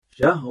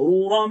شهر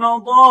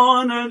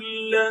رمضان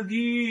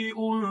الذي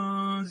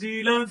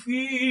أنزل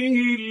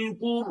فيه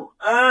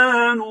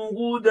القرآن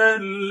هدى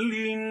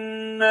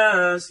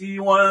للناس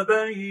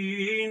وبينات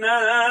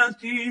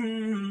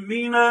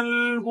من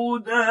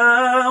الهدى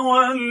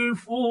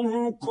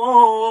والفرقان.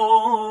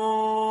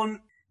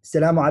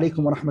 السلام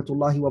عليكم ورحمة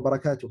الله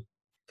وبركاته.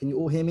 Can you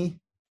all hear me?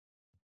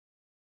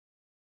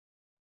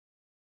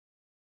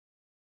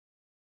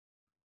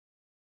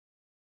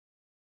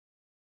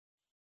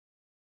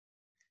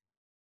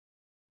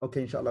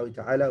 Okay, inshallah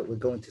ta'ala, we're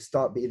going to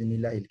start بإذن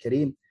الله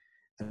الكريم.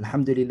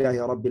 الحمد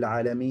لله رب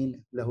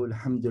العالمين، له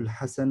الحمد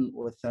الحسن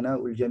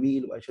والثناء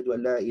الجميل، وأشهد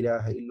أن لا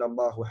إله إلا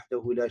الله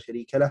وحده لا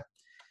شريك له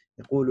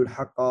يقول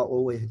الحق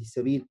وهو يهدي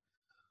السبيل،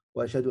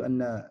 وأشهد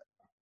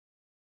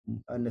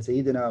أن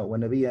سيدنا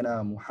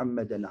ونبينا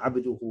محمدا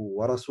عبده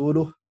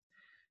ورسوله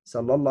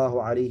صلى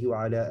الله عليه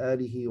وعلى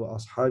آله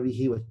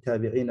وأصحابه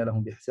والتابعين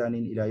لهم بإحسان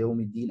إلى يوم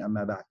الدين.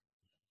 أما بعد.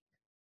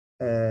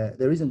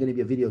 There isn't going to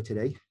be a video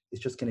today.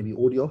 It's just going to be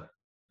audio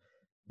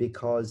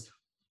because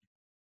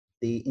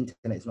the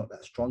internet is not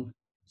that strong.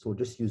 So we'll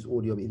just use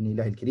audio بإذن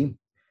الله الكريم.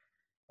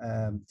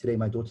 Today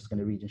my daughter's going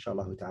to read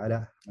inshallah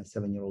ta'ala, my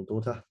 7-year-old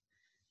daughter.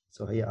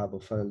 So هي أبو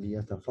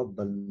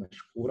فليتفضل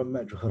مشكورا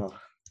مأجورا.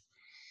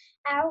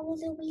 أعوذ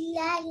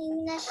بالله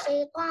من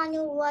الشيطان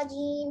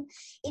الرجيم.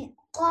 إذ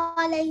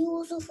قال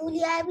يوسف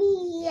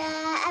لأبيه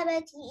يا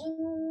أبت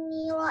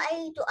إني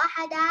رأيت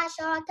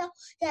 11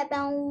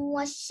 كوكبا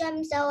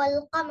والشمس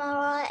والقمر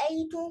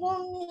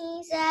رأيتهم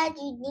لي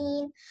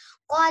ساجدين.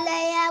 قال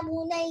يا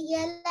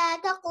بني لا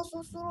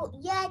تقصص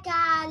رؤياك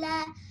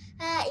على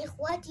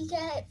إخوتك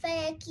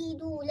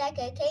فيكيدوا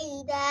لك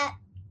كيدا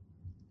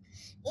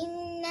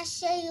إن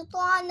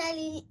الشيطان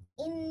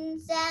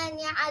للإنسان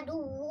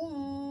عدو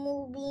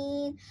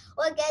مبين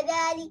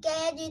وكذلك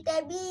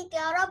يجتبيك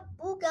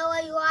ربك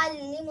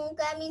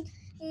ويعلمك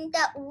من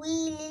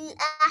تأويل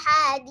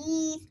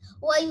الأحاديث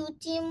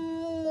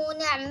ويتم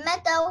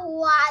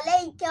نعمته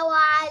عليك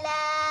وعلى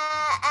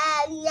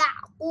آل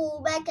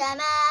يعقوب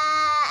كما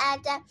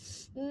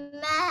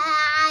أتمها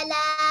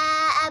على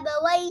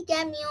أبويك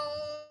من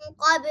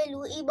قبل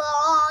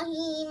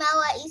إبراهيم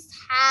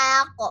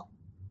وإسحاق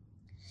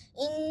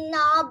إن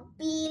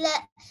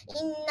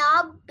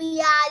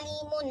ربي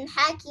عليم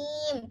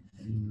حكيم.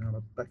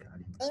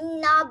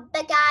 إن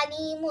ربك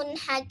عليم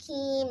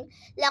حكيم.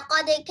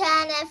 لقد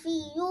كان في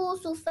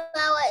يوسف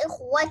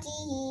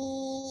وإخوته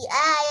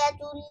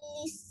آية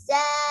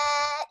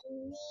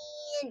للسائلين.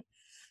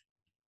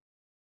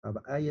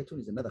 آية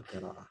is another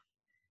قراءة.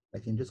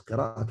 لكن just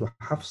قراءة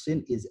حفص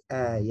is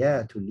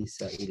آيات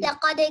للسائلين.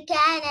 لقد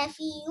كان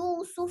في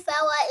يوسف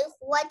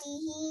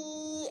وإخوته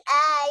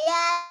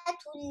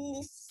آيات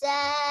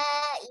للسائلين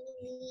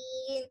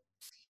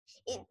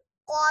إذ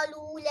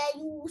قالوا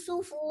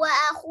ليوسف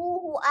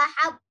وأخوه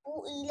أحب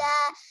إلى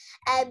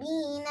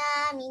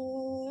أبينا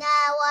منا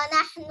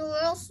ونحن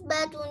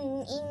عصبة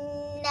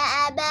إن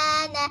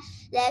أبانا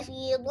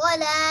لفي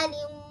ضلال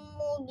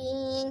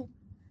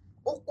مبين.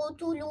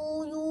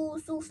 اقتلوا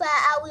يوسف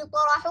أو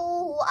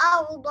اطرحوه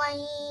أرضا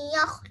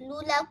يخل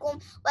لكم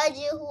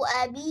وجه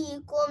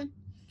أبيكم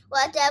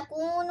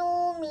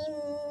وتكونوا من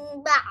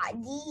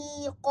بعده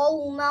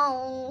قوما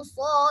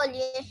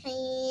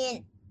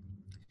صالحين.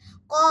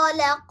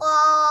 قال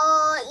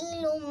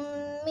قائل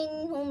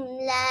منهم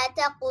لا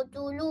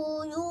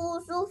تقتلوا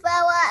يوسف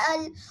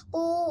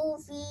وألقوه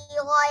في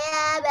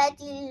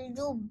غيابة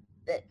الجب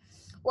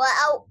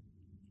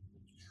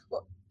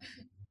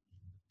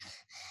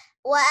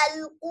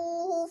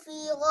وألقوه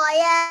في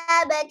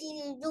غيابة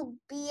الجب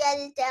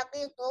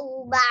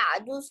يلتقطه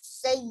بعض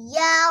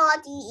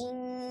السيارة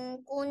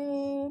إن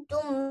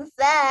كنتم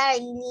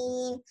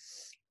فاعلين.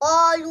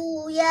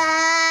 قالوا يا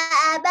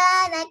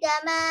أبانا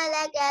ما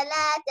لك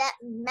لا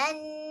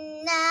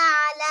تأمنا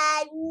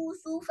على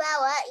يوسف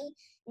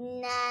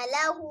وإنا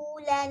له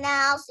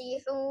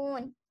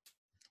لناصحون.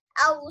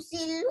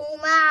 أرسله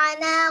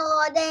معنا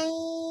غدا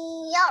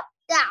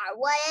يرتع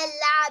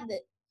ويلعب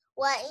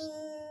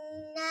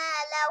وإنا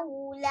له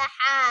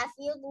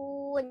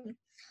لحافظون.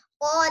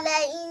 قال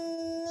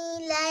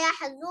إني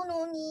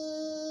ليحزنني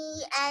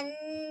أن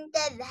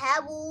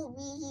تذهبوا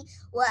به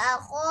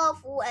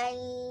وأخاف أن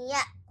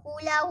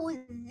يأكله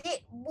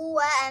الذئب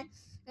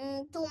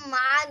وأنتم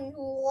عنه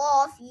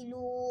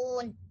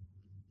غافلون.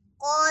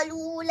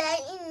 قالوا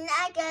لئن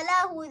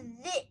أكله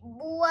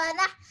الذئب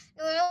ونحن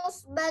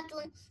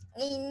عصبة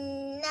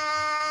إنا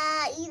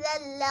إذا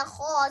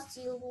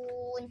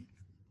لخاسرون.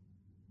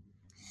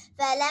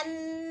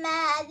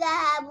 فلما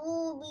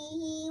ذهبوا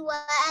به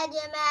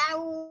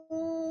وأجمعوا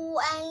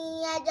أن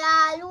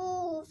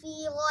يجعلوه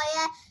في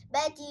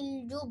غيابة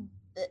الجب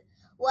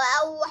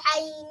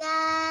وأوحينا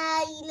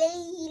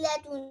إليه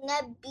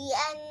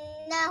لتنبئنهم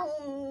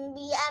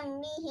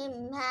بأمرهم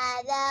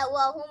هذا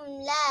وهم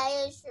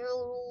لا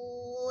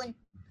يشعرون.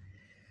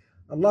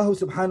 Allah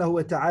subhanahu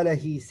wa ta'ala,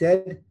 he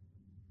said,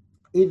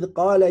 إذ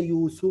قال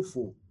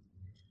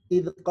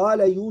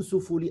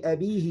يوسف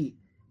لأبيه.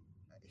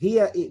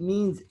 Here it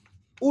means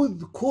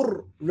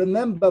أذكر,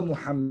 remember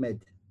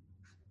Muhammad.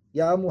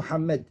 Ya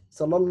Muhammad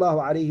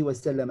sallallahu alayhi wa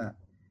sallam,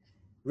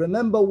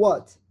 remember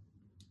what?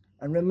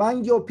 And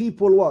remind your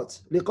people what?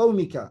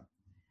 لِقَوْمِكَ,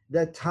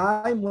 the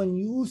time when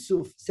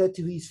Yusuf said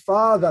to his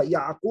father,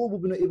 Yaqub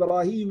ibn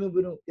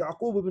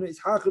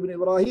Ishaq ibn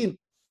Ibrahim,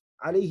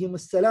 alayhim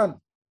as-salam,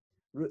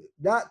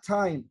 that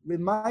time,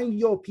 remind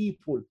your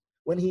people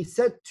when he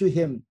said to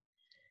him,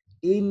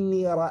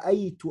 إِنِّي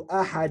رَأَيْتُ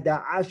أَحَدَ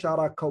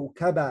عَشَرَ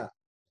كَوْكَبًا,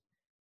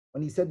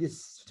 when he said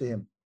this to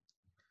him.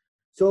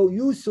 So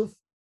Yusuf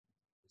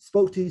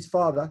spoke to his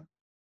father,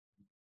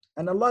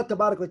 and Allah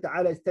Tabarak wa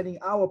Ta'ala is telling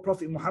our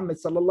Prophet Muhammad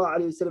sallallahu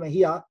alayhi wa sallam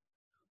here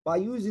by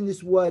using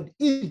this word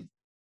إِذْ.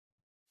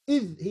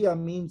 إِذْ here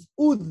means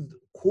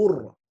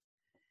udhkur,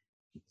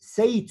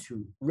 say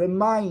to,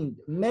 remind,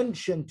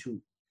 mention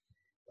to.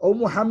 O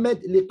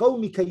Muhammad,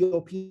 لِقَوْمِكَ,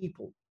 your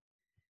people.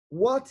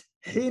 What?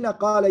 حين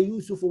قال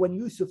يوسف, when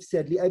Yusuf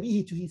said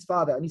لأبيه, to his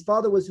father, and his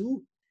father was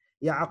who?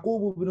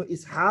 يعقوب بن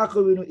إسحاق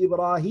بن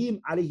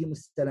إبراهيم عليهم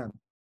السلام.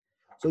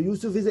 So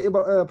Yusuf is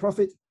a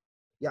prophet,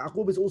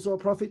 Yaqub is also a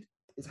prophet,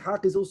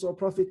 Ishaq is also a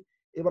prophet,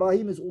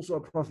 Ibrahim is also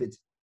a prophet.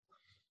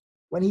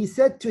 When he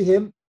said to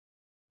him,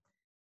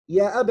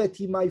 يا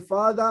أبتي, my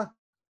father,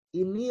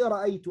 إني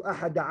رأيت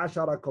أحد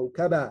عشر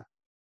كوكبا.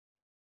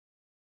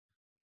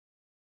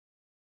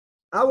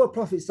 Our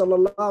Prophet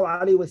sallallahu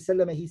alaihi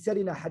wasallam, he said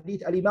in a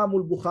hadith, Al-Imam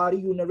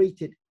al-Bukhari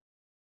narrated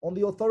on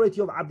the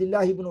authority of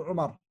Abdullah ibn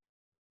Umar.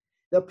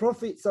 The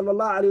Prophet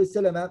sallallahu alaihi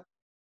wasallam,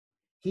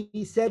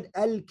 he said,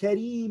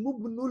 Al-Kareem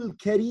ibn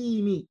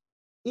al-Kareem,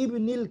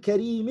 ibn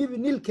al-Kareem,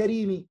 ibn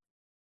al-Kareem,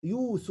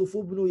 Yusuf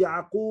ibn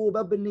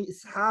Yaqub ibn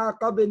Ishaq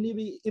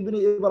ibn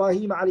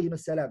Ibrahim alayhim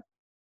as-salam.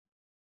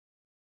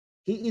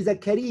 He is a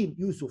Kareem,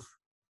 Yusuf.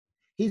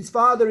 His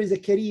father is a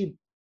Kareem,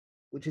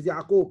 which is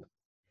Yaqub.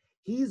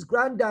 His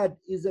granddad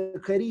is a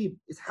Kareem,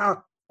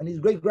 Ishaq, and his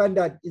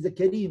great-granddad is a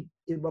Kareem,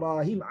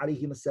 Ibrahim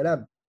alayhim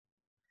as-salam.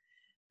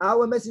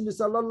 Our Messenger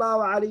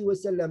sallallahu alayhi wa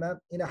sallam,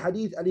 in a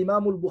hadith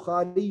Al-Imam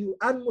al-Bukhari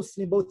and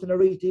Muslim both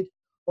narrated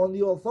on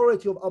the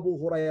authority of Abu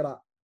Hurairah,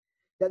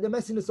 that the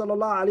Messenger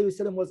sallallahu alayhi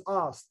wa sallam was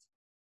asked,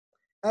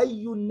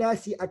 Ayyun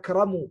nasi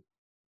akramu,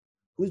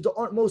 who is the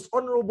most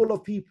honorable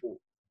of people?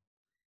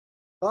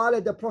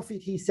 قال, the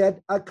Prophet, he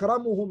said,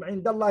 Akramuhum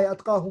indallahi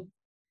atqahum,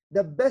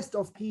 the best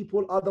of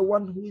people are the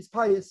one who is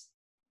pious.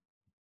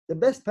 The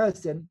best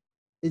person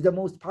is the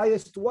most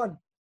pious one.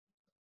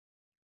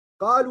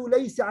 قالوا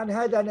ليس عن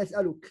هذا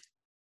نسألك.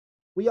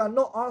 We are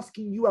not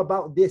asking you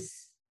about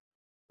this.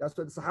 That's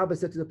what the Sahaba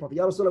said to the Prophet.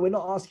 Ya Rasulullah, we're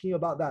not asking you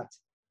about that.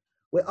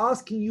 We're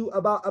asking you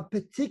about a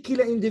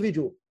particular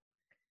individual.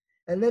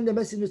 And then the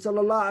Messenger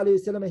sallallahu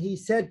alayhi wa sallam, he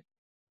said,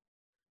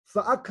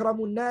 فَأَكْرَمُ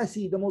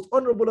النَّاسِ, the most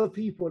honorable of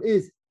people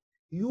is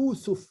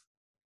Yusuf,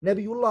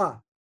 Nabiullah,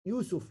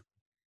 Yusuf.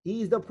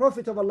 He is the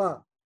Prophet of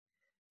Allah.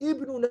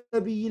 Ibn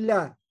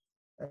Nabiyillah,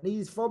 and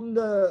he's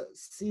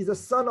a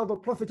son of a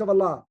Prophet of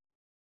Allah.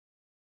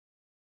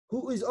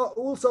 Who is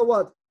also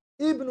what?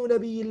 Ibn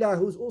Nabiyillah,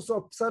 who's also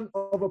a son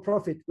of a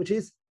Prophet, which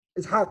is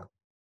Ishaq.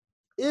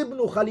 Ibn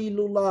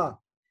Khalilullah,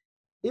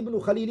 Ibn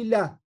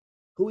Khalilillah,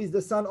 who is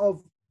the son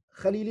of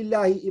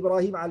Khalilillah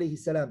Ibrahim alayhi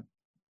salam.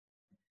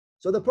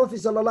 So the Prophet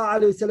sallallahu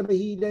alayhi wa sallam,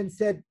 he then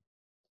said,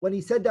 when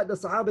he said that, the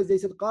Sahabas, they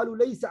said, قالوا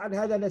ليس عن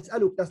هذا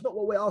نسألك, that's not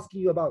what we're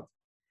asking you about.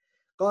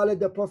 قال,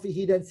 the Prophet,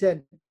 he then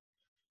said,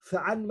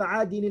 فعن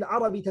معادن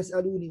العرب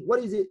تسألوني,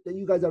 what is it that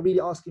you guys are really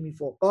asking me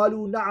for?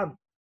 قالوا نعم,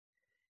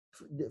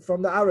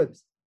 from the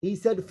Arabs. He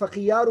said,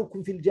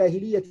 فخياركم في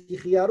الجاهلية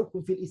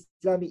خياركم في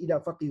الإسلام إذا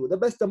فقهوا. The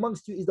best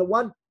amongst you is the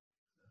one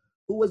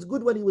who was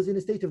good when he was in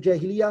a state of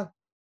Jahiliyyah,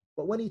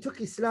 but when he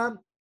took Islam,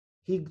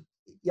 he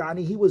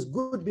was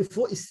good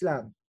before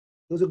Islam.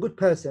 He was a good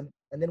person,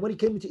 and then when he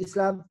came into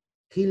Islam,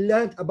 he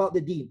learned about the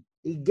deen.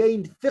 He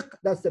gained fiqh.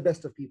 That's the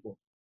best of people.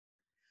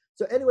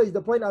 So anyways,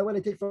 the point I want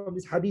to take from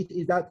this hadith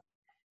is that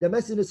the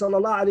Messenger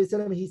sallallahu alayhi wa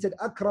sallam, he said,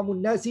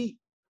 Akramun nasi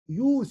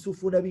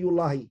Yusufu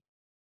Nabiyullahi.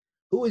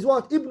 Who is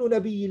what? Ibn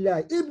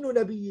Nabiyillah, Ibn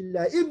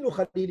Nabiyillah, Ibn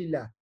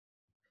Khalilillah.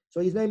 So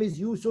his name is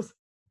Yusuf,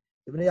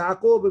 Ibn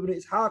Yaqub, Ibn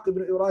Ishaq,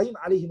 Ibn Ibrahim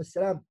alayhim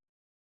as-salam.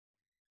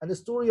 And the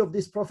story of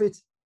this prophet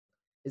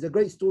is a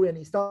great story, and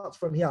it starts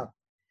from here.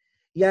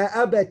 Ya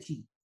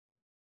Abati.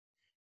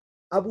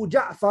 Abu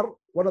Ja'far,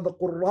 one of the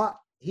Qurra,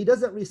 he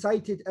doesn't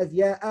recite it as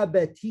Ya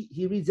Abati,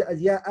 he reads it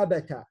as Ya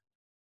Abata,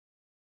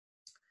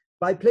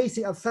 by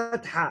placing a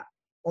fatha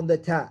on the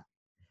ta.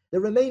 The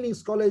remaining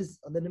scholars,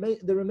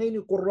 the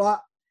remaining Qurra,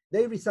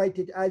 they recite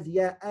it as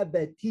Ya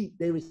Abati,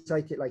 they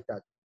recite it like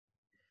that,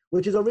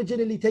 which is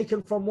originally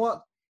taken from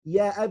what?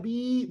 Ya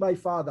Abi, my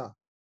father.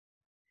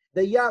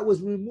 The Ya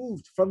was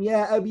removed from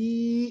Ya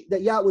Abi,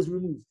 the Ya was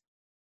removed.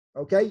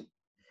 Okay?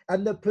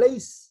 And the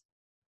place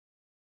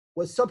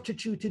was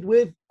substituted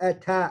with a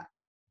ta.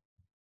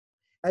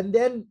 And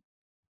then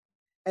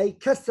a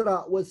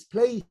kasra was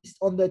placed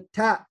on the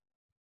ta.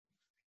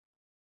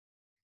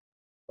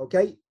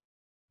 Okay?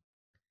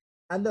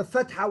 And the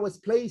fatha was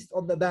placed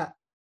on the ba.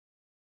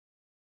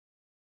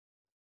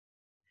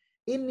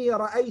 Inni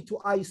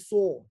ra'aytu, I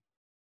saw.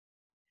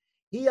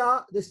 Here,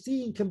 the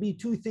seeing can be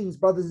two things,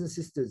 brothers and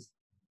sisters.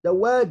 The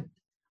word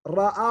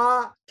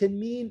Ra'a can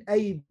mean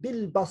a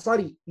bil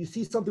basari. You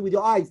see something with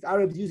your eyes. The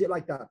Arabs use it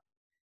like that.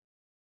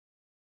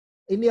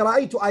 Inni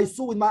ra'aytu, I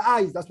saw with my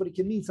eyes. That's what it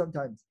can mean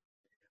sometimes.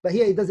 But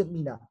here it doesn't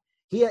mean that.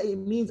 Here it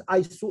means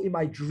I saw in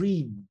my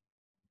dream.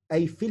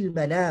 A fil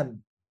manam.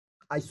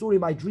 I saw in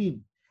my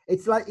dream.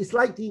 It's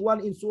like the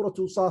one in Surah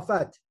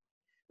Safat,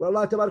 where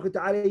Allah Tabaraka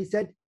wa Ta'ala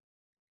said,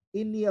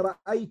 إني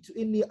رأيت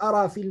إني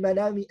أرى في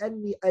المنام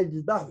أني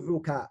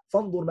أذبحك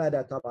فانظر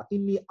ماذا ترى.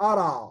 إني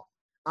أرى,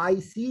 I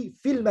see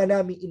في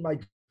المنام, in my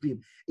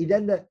dream.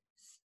 Then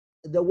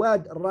the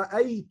word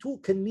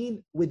رأيت can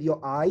mean with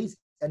your eyes,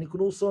 and it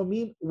can also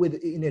mean with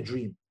in a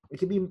dream. It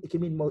can mean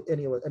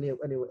any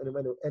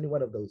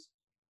one of those.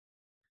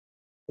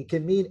 It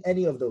can mean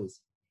any of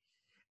those.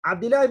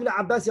 Abdullah ibn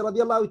Abbas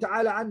radiallahu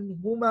ta'ala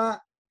anhuma,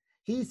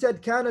 he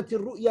said, كانت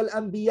الرؤيا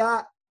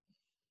الأنبياء,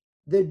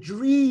 the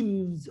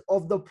dreams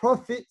of the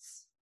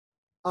prophets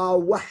are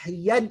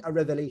wahyan, a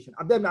revelation.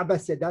 Abdullah ibn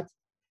Abbas said that.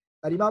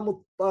 Imam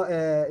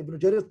Ibn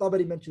Jarir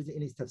al-Tabari mentions it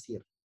in his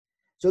tafsir.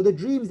 So the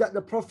dreams that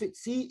the prophets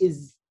see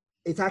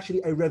it's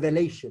actually a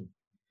revelation.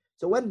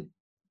 So when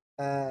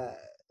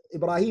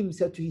Ibrahim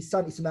said to his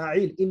son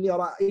Ismail, inni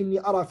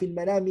ara fil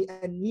manami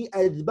anni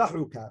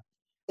adbahuka,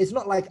 it's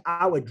not like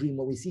our dream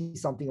where we see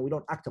something and we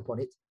don't act upon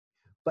it.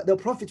 But the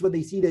prophets, when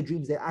they see their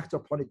dreams, they act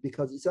upon it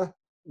because it's a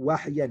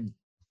wahyan,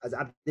 as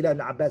Abdullah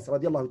ibn Abbas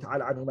radiallahu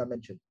ta'ala anhuma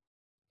mentioned.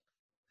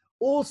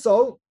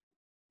 Also,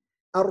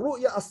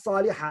 ar-ru'ya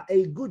as-salihah,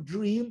 a good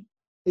dream,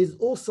 is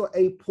also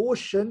a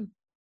portion,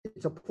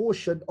 it's a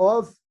portion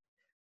of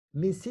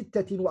min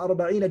 46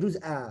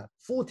 juz'a,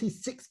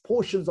 46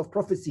 portions of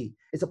prophecy.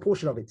 It's a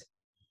portion of it.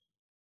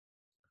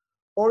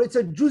 Or it's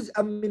a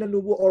juz'a min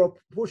an-nubuwwah, or a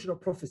portion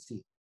of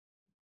prophecy.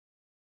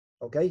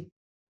 Okay?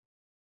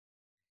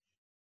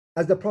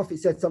 As the Prophet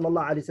said,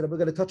 sallallahu alayhi wa sallam, we're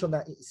going to touch on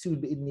that soon,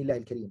 bi'idhnillah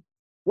al-kareem.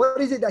 What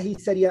is it that he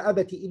said? Ya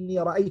abati inni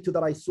ra'aytu,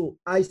 that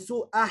I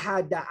saw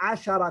ahada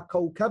ashara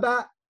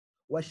kawkaba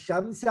wa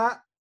shamsa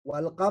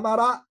wal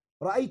qamara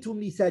ra'aytum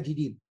li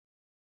sajidin.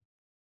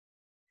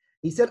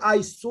 He said,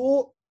 I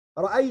saw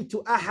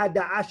ra'aytu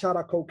ahada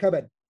ashara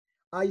kawkaban.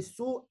 I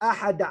saw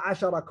ahada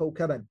ashara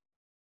kawkaban.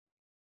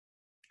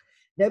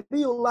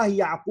 Nabiullah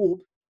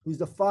Yaqub, who's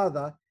the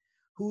father,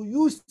 who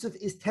Yusuf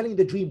is telling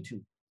the dream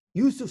to.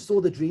 Yusuf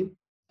saw the dream.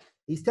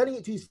 He's telling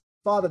it to his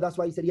father. That's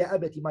why he said, Ya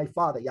abati, my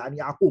father, yani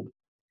Yaqub.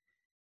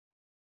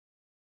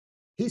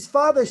 His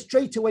father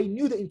straight away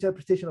knew the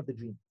interpretation of the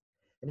dream.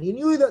 And he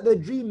knew that the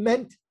dream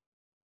meant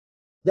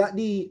that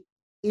the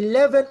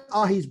 11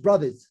 are his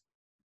brothers.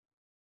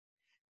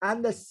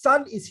 And the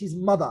sun is his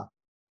mother.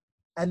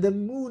 And the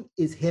moon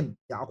is him,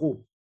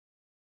 Yaqub.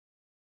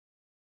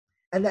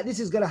 And that this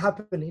is going to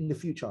happen in the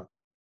future.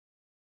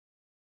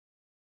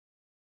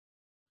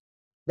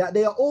 That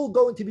they are all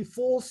going to be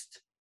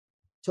forced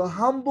to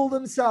humble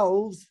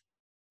themselves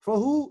for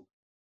who?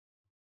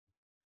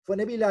 For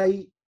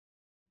Nabiullah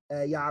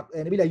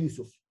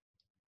Yusuf.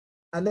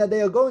 And that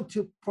they are going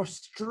to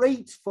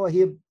prostrate for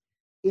him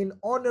in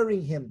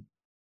honoring him,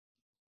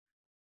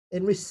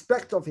 in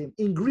respect of him,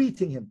 in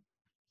greeting him.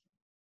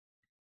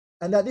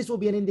 And that this will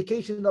be an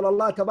indication that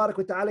Allah Tabarak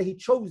wa Ta'ala, He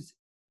chose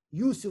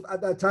Yusuf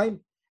at that time,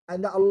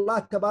 and that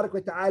Allah Tabarak wa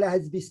Ta'ala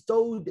has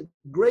bestowed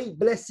great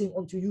blessing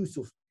onto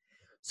Yusuf.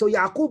 So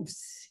Yaqub,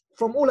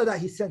 from all of that,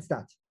 he sensed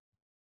that.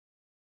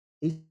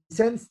 He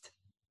sensed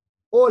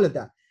all of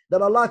that.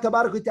 That Allah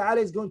Tabarak wa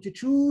Ta'ala is going to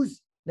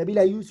choose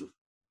Nabiullah Yusuf,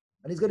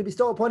 and He's going to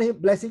bestow upon him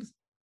blessings.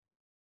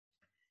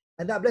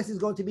 And that blessing is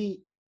going to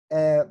be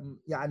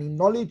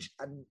knowledge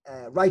and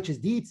righteous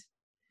deeds.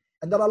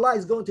 And that Allah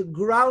is going to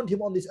ground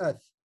him on this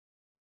earth.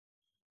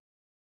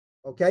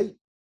 Okay?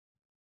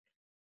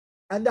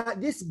 And that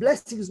this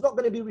blessing is not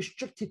going to be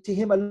restricted to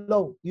him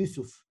alone,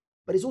 Yusuf,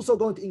 but it's also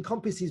going to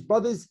encompass his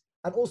brothers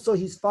and also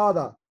his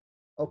father.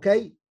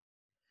 Okay?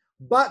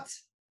 But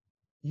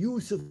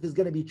Yusuf is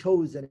going to be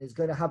chosen, is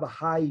going to have a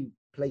high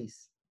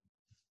place.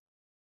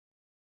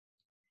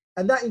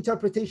 And that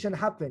interpretation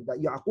happened,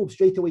 that Yaqub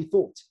straight away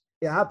thought.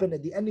 It happened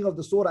at the ending of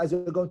the surah, as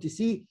we're going to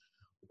see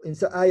in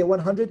ayah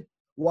 100.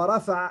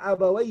 وَرَفَعَ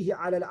أَبَوَيْهِ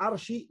عَلَى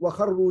الْعَرْشِ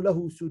وَخَرُّوا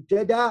لَهُ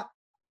سُجَّدًا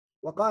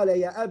وَقَالَ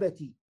يَا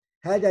أَبَتِ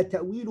هَذَا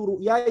تَأْوِيلُ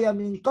رُؤْيَايَ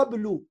مِنْ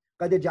قَبْلُ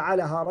قَدْ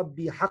جَعَلَهَا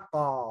رَبِّي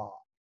حَقًّا.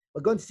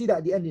 We're going to see that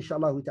at the end,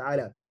 inshallah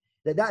ta'ala,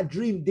 that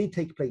dream did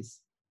take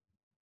place.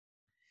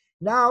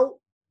 Now,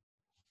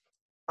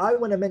 I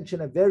want to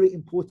mention a very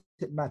important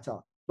matter,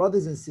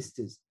 brothers and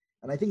sisters.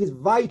 And I think it's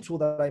vital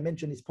that I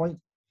mention this point,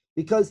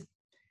 because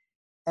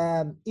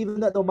even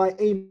though my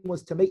aim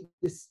was to make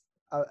this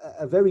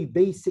a very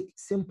basic,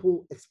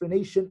 simple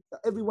explanation that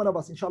every one of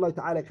us, inshallah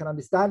ta'ala, can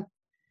understand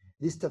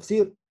this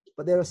tafsir,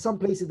 but there are some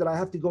places that I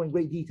have to go in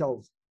great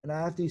details, and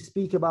I have to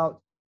speak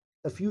about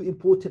a few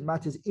important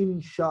matters,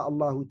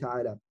 inshallah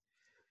ta'ala.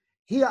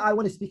 Here I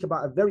want to speak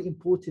about a very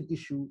important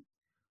issue,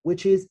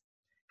 which is,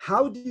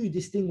 how do you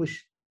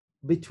distinguish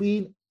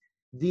between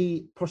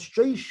the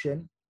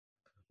prostration,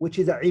 which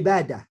is a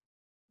ibadah,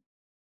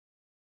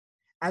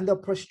 and the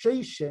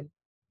prostration,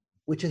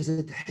 which is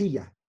a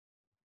tahiyyah,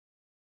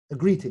 a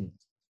greeting.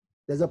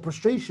 There's a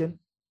prostration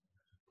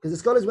Because the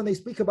scholars, when they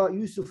speak about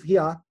Yusuf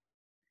here,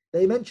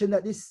 they mention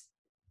that this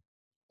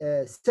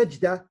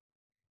sajda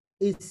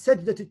is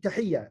sajda to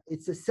tahiyya.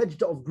 It's a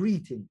sajda of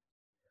greeting,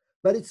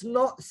 but it's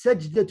not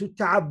sajda to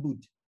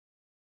ta'abbud.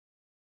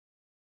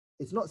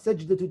 It's not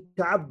sajda to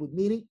ta'abbud,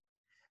 meaning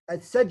a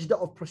sajda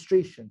of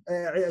prostration,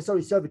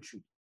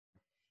 servitude.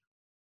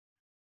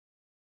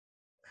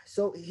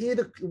 So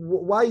here,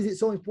 why is it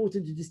so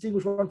important to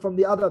distinguish one from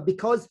the other?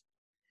 Because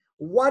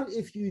one,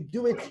 if you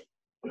do it,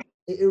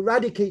 it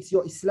eradicates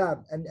your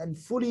Islam and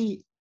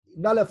fully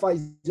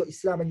nullifies your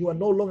Islam, and you are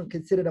no longer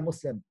considered a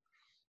Muslim.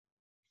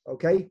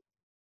 Okay?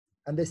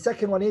 And the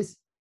second one is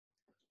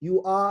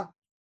you're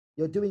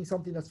doing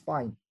something that's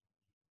fine.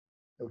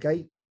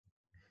 Okay?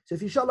 So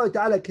if inshallah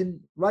ta'ala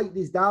can write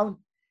this down,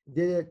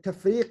 the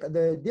tafriq,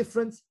 the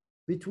difference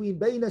between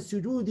bayna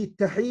sujud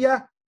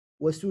al-tahiyya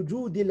wa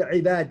sujud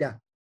al-ibadah,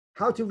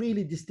 how to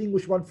really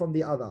distinguish one from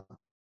the other.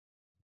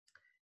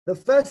 The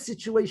first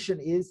situation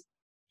is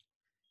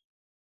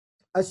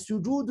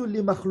السجود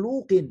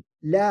لمخلوق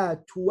لا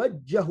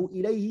توجه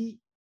إليه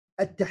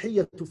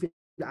التحية في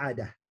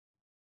العادة.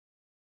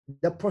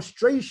 The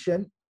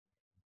prostration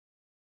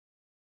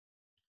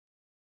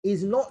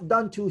is not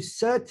done to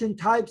certain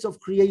types of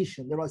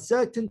creation. There are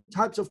certain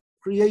types of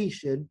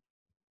creation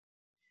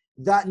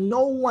that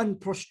no one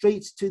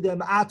prostrates to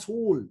them at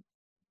all.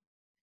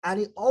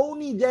 And it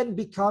only then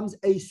becomes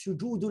a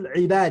sujudul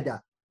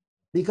ibadah,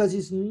 because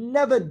it's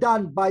never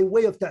done by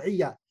way of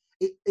tahiyyah.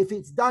 If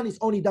it's done, it's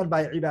only done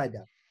by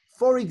ibadah.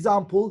 For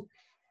example,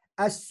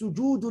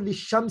 as-sujudu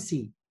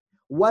lish-shamsi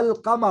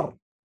wal-qamar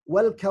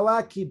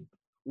wal-kawakib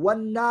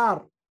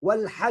wal-nar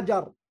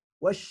wal-hajar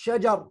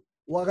wal-shajar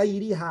wa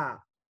ghayriha.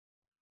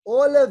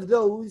 All of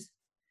those,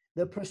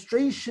 the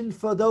prostration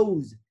for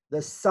those,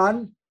 the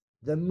sun,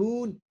 the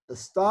moon, the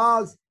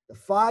stars, the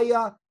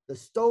fire, the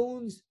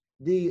stones,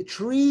 the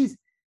trees,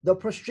 the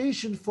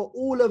prostration for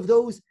all of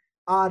those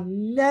are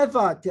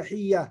never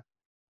tahiyyah.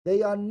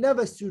 They are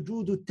never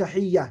sujood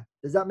tahiyyah.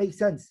 Does that make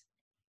sense?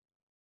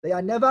 They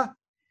are never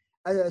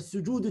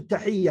sujood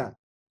tahiyyah.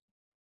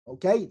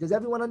 Okay? Does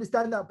everyone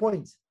understand that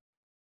point?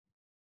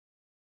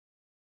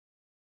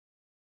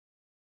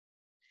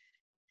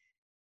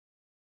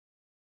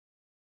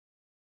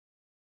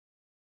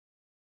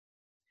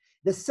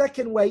 The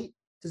second way,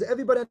 does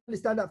everybody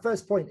understand that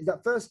first point? Is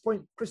that first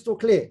point crystal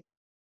clear?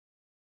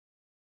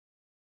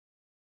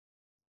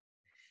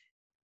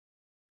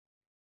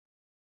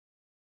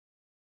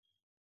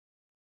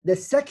 The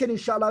second,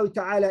 inshallah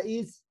ta'ala,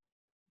 is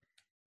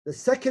the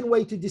second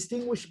way to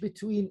distinguish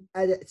between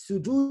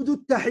sujood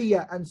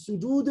al-tahiyya and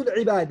sujood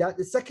al-ibadah.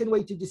 The second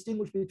way to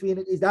distinguish between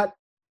it is that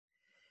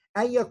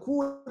أن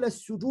يكون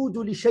السجود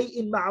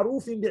لشيء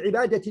معروف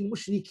بعبادة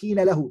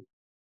المشركين له.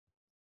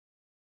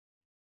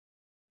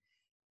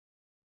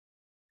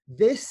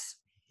 This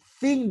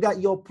thing that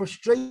you're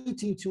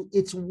prostrating to,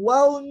 it's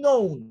well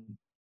known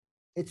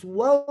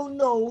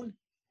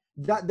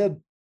that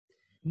the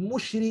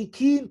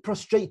mushrikeen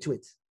prostrate to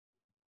it.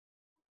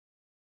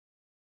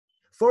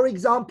 For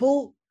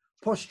example,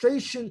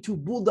 prostration to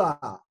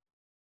Buddha,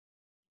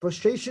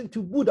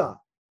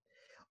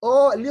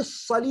 or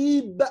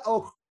lis-salib,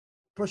 or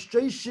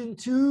prostration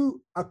to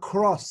a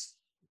cross.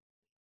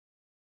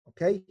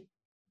 Okay,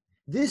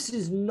 this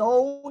is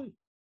known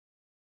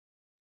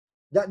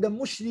that the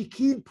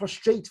mushrikeen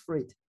prostrate for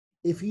it.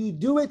 If you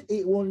do it,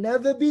 it will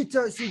never be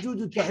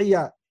sujood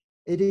al-tahiyyah.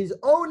 It is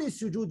only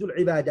sujood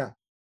al-ibadah.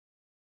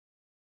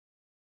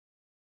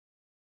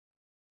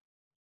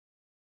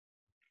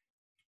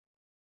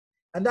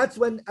 And that's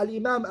when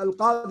Al-Imam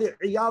Al-Qadi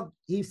Iyad,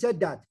 he said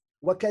that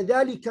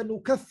وَكَذَلِكَ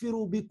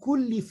نُكَفِّرُ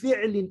بِكُلِّ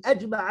فِعْلٍ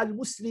أَجْمَعَ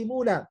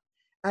الْمُسْلِمُونَ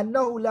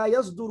أَنَّهُ لَا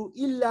يَصْدُرُ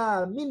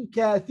إِلَّا مِنْ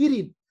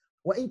كَافِرٍ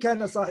وَإِنْ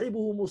كَانَ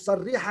صَاحِبُهُ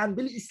مُصَرِّحًا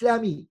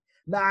بِالْإِسْلَامِ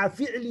مع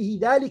فعله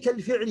ذلك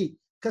الفعل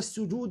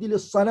كالسجود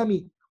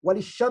للصنم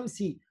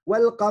وللشمس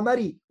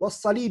والقمر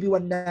والصليب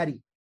والنار.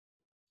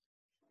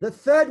 The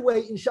third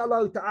way,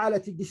 inshallah ta'ala,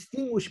 to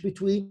distinguish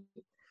between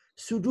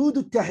sujood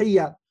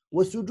al-tahiyyah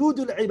wa sujood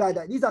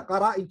al-ibadah, these are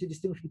qara'in to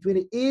distinguish between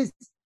it, is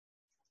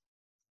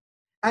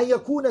أن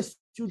يكون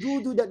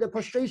السجود, that the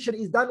prostration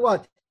is done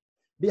what?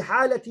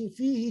 بحالة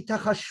فيه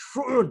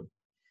تخشع.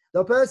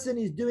 The person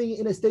is doing it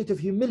in a state of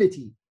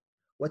humility.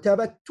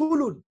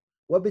 وتبتل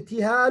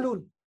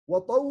وابتهال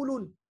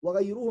وطول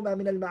وغيرهما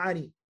من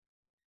المعاني.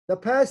 The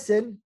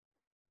person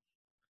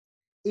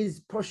is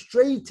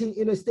prostrating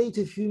in a state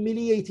of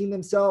humiliating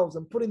themselves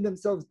and putting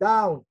themselves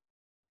down.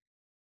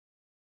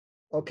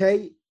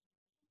 Okay?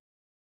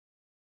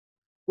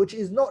 Which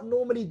is not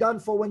normally done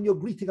for when you're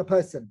greeting a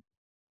person.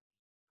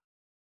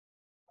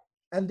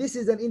 And this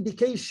is an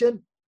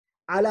indication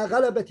على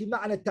غلبة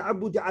معنى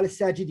التعبد على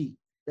الساجدين,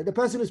 that the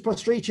person who's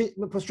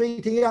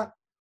prostrating here,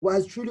 what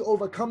has truly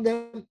overcome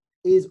them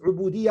is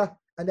ubudiyah,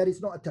 and that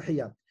is not a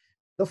tahiyyah.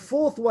 The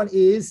fourth one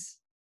is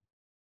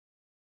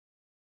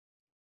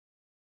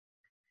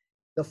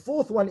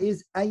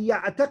أن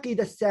يعتقد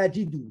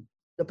الساجد,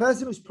 the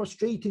person who's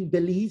prostrating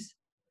believes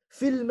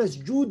في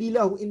المسجود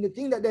له, in the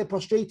thing that they're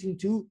prostrating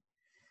to,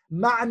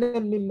 معنى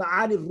من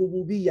معاني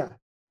الربوبية,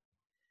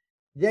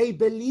 they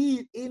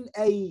believe in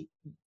a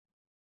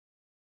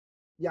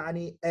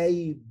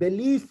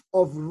belief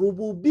of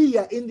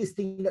rububiyyah in this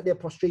thing that they're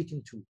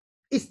prostrating to.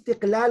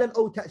 Istiqlalan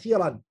or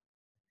ta'thiran.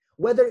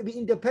 Whether it be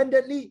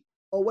independently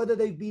or whether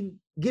they've been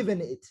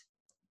given it.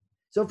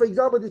 So for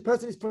example, this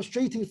person is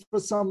prostrating for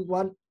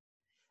someone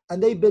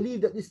and they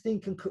believe that this thing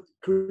can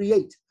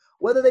create.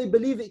 Whether they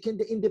believe it can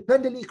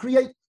independently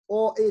create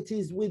or it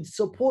is with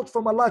support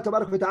from Allah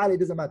Tabaraka wa Ta'ala, it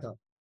doesn't matter.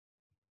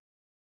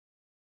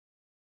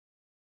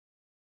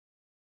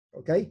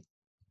 Okay?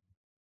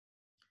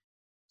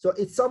 So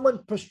it's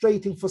someone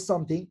prostrating for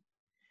something,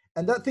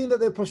 and that thing that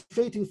they're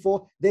prostrating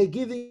for, they're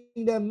giving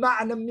them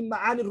ma'na min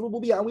ma'ani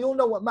al-rububiyyah. And we all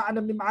know what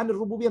ma'na min ma'ani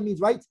al-rububiyyah means,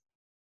 right?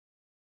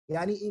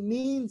 Yani it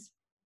means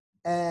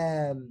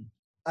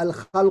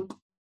al-khalq,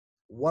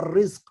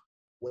 wal-rizq,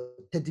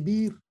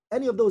 wal-tadbir.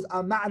 Any of those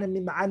are ma'na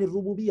min ma'ani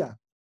al-rububiyyah.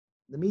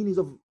 The meanings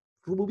of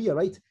rububiyyah,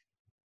 right?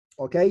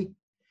 Okay?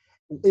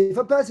 If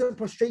a person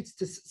prostrates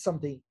to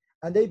something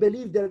and they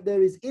believe that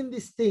there is in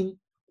this thing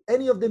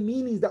any of the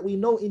meanings that we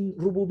know in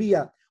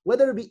rububiyyah,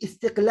 whether it be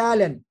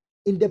istiqlalan,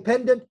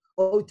 independent,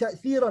 or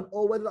ta'thiran,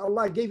 or whether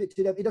Allah gave it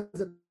to them, it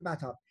doesn't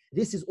matter.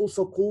 This is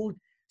also called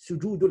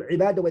sujoodul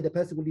ibadah, where the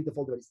person will leave the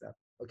fold of Islam.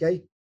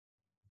 Okay?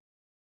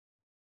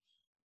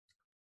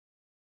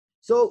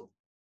 So,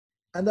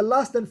 and the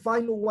last and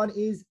final one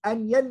is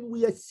an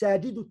yanwi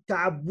as-sajidu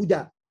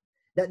ta'abbuda,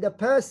 that the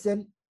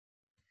person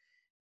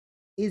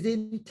is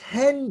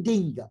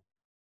intending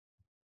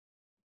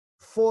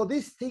for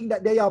this thing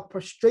that they are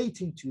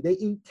prostrating to, they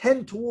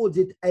intend towards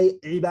it a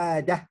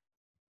ibadah.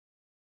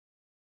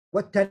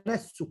 What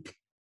tanassuk.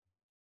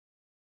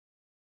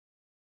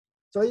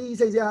 So he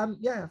says,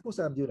 yeah, of course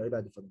I'm doing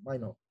ibadah for them. Why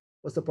not?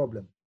 What's the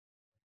problem?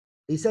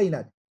 He's saying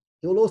that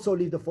he will also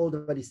leave the fold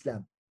of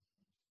Islam.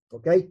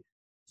 Okay?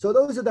 So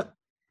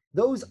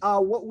those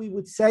are what we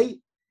would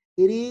say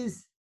it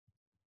is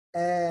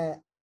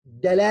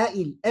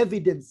dalail,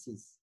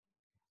 evidences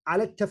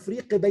على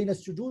التفريق بين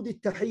السجود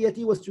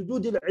التحية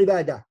والسجود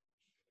العبادة.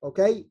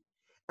 Okay?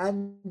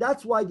 And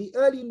that's why the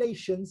early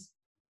nations,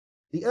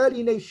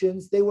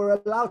 they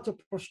were allowed to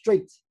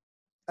prostrate.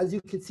 As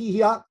you can see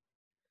here,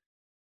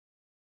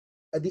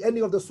 at the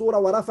ending of the surah,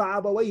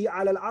 وَرَفَعَ أَبَوَيْهِ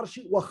عَلَى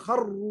الْعَرْشِ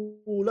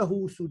وَخَرُّوا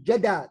لَهُ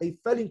سُجَدًا. They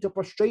fell into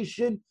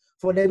prostration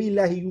for Nabi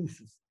Allah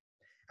Yusuf.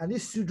 And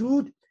this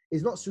sujood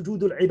is not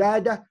sujood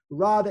al-ibadah,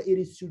 rather it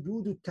is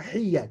sujood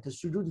al-tahiyyah. The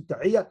sujood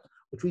al-tahiyyah,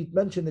 which we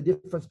mentioned the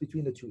difference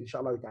between the two,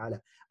 inshallah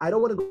ta'ala. I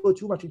don't want to go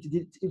too much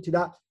into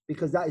that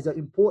because that is an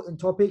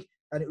important topic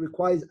and it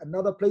requires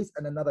another place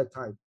and another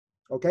time.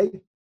 Okay?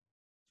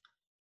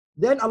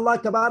 Then Allah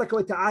tabaraka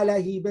wa ta'ala,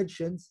 he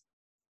mentions,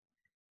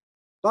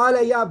 قال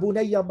يا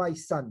بني, my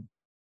son,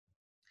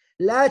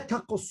 لا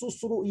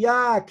تقصص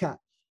رؤياك.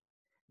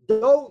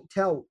 Don't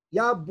tell.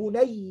 يا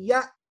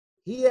بني,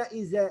 here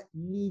is a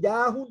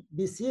نداه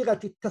بصيغة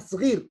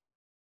التصغير.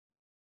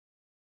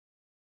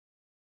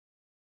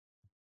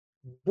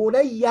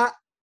 Bunayya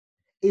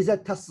is a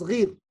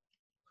tasghir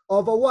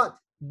of a what?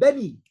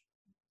 Bani.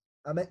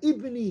 I'm a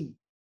ibni.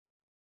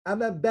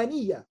 I'm a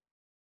baniya.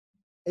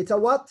 It's a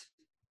what?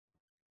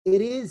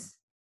 It is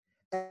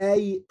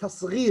a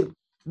tasghir.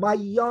 My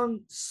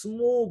young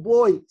small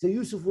boy. So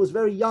Yusuf was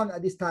very young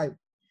at this time.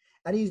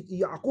 And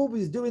Yaqub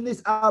is doing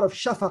this out of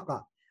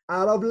shafaqa,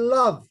 out of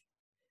love.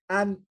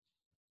 And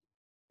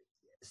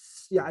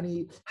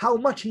how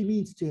much he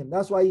means to him.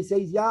 That's why he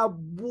says, Ya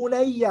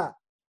bunayya.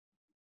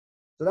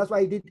 So that's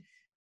why he did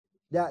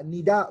the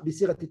nida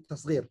بصيغة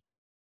التصغير.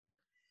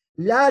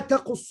 لا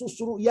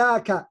تقصص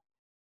رؤياك.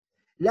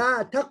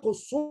 لا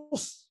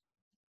تقصص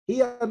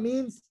here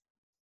means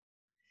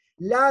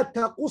لا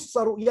تقص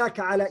رؤياك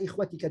على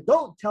إخوتك.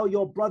 Don't tell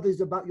your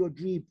brothers about your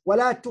dream.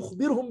 ولا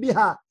تخبرهم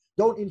بها.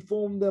 Don't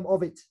inform them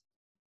of it.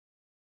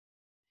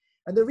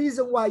 And the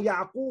reason why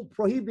Yaqub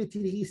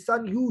prohibited his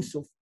son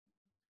Yusuf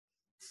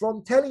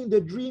from telling the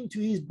dream to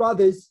his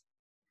brothers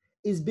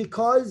is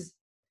because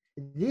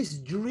this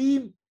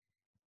dream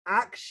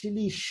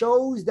actually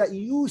shows that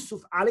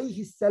Yusuf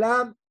alayhi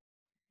salam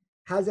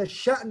has a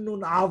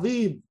sha'nun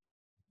azim.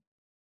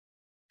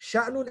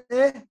 Sha'nun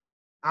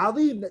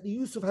azim, that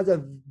Yusuf has a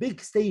big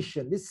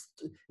station.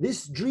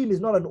 This dream is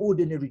not an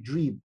ordinary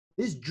dream.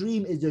 This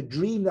dream is a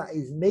dream that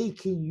is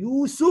making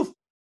Yusuf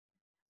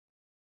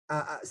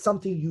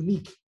something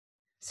unique,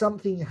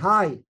 something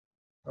high.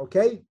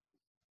 Okay?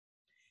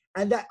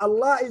 And that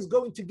Allah is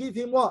going to give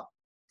him what?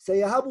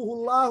 سَيَهَبُهُ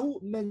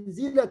اللَّهُ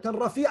مَنْزِلَةً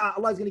رَفِيعًا.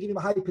 Allah is going to give him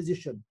a high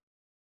position.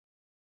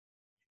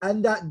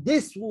 And that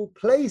this will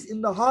place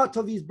in the heart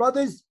of his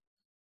brothers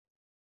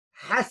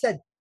hasad,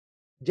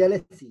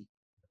 jealousy.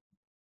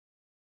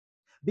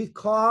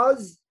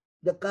 Because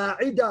the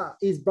qa'idah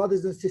is,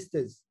 brothers and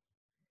sisters,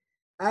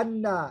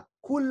 أَنَّ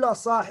كُلَّ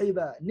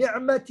صَاحِبَ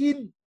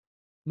نِعْمَةٍ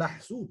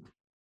مَحْسُودٍ.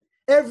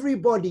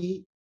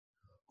 Everybody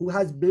who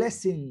has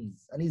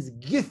blessings and is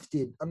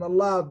gifted and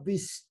Allah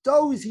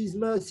bestows his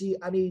mercy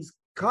and his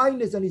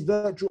kindness and his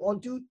virtue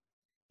onto,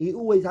 he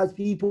always has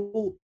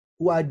people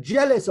who are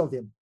jealous of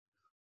him,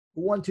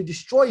 who want to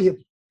destroy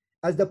him.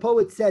 As the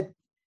poet said,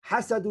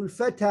 حسد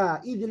الفتى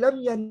إذ لم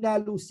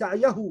ينالوا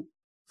سعيه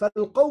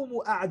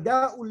فالقوم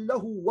أعداء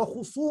له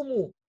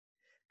وخصوم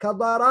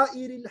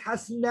كضرائر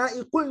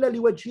الحسناء قلنا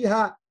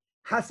لوجهها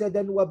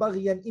حسدا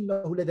وبغيا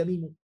إنه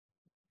لذميم.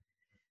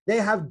 They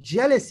have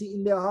jealousy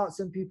in their hearts,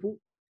 some people,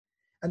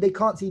 and they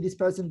can't see this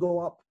person go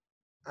up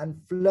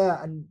and flirt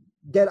and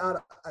get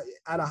out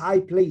at a high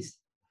place.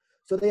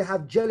 So they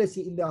have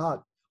jealousy in their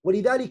heart.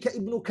 ولذلك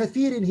ابن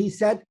كثير he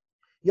said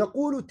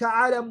يقول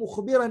تعالى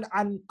مخبرا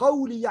عن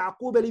قول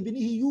يعقوب لابنه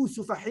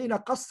يوسف حين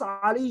قص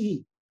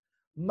عليه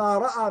ما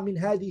رأى من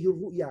هذه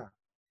الرؤيا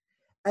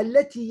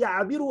التي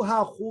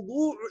يعبرها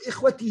خضوع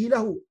إخوته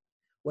له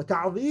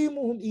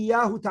وتعظيمهم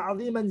إياه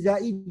تعظيما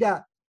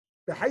زائدا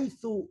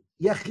بحيث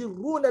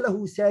يخرون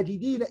له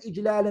ساجدين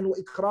إجلالا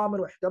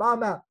وإكراما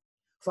واحتراما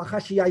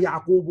فخشي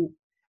يعقوب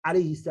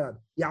عليه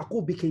السلام.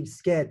 Yaqub became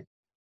scared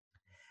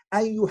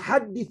أن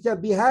يحدث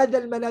بهذا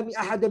المنام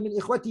أحدا من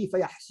إخوته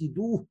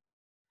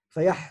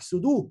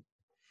فيحسدوه,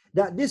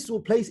 that this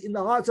will place in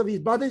the hearts of his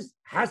brothers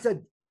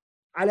حسد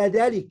على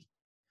ذلك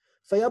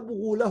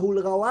فيبغوا له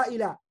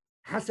الغوائل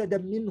حسدا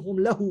منهم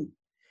له,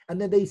 and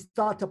then they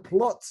start to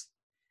plot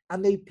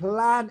and they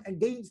plan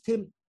against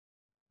him.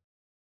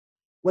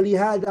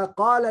 ولهذا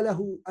قال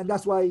له, and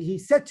that's why he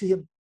said to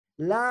him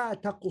لا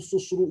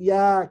تقصص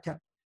رؤياك,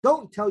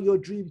 don't tell your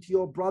dream to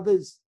your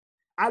brothers.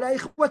 على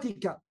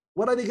إخوتك,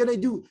 what are they going to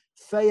do?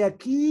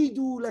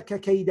 فيكيدوا لك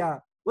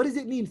كيدا. What does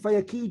it mean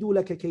فيكيدوا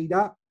لك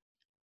كيدا?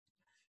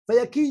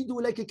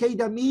 فيكيدوا لك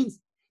كيدا means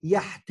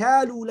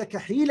يحتالوا لك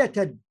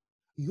حيلة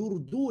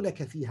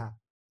يردونك فيها.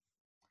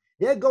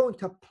 They're going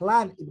to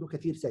plan, Ibn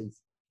Kathir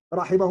says,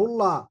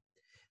 rahimahullah,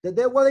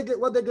 that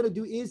what they're going to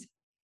do is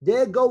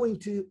they're going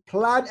to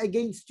plan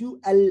against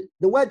you.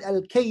 The word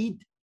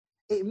al-kaid,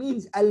 it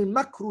means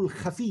al-makru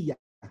al-khafiyya.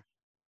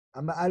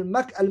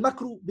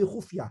 Al-makru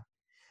bi-khufya.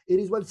 It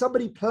is when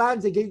somebody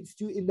plans against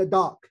you in the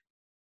dark.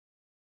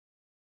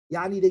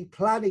 Yani they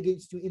plan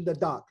against you in the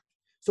dark.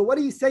 So what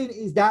he's saying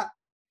is that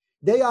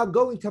they are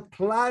going to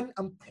plan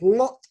and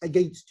plot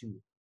against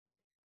you.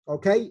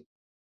 Okay?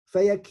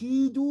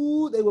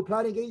 فَيَكِيدُوا, they were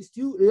planning against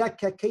you. لَكَ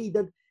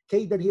كَيْدًا.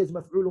 كَيْدًا here is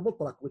مفعول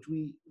مطلق, which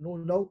we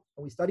know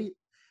and we study.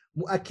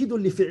 مؤكد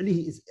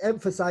لفعله is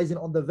emphasizing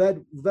on the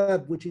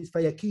verb which is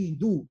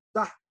فَيَكِيدُوا.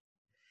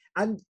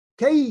 And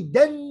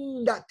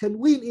كَيْدًا, that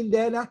tanween in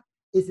there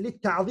is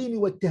للتعظيم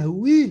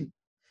والتهويل.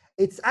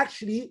 It's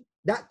actually,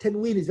 that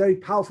tanween is very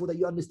powerful, that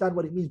you understand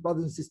what it means,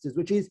 brothers and sisters,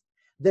 which is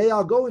they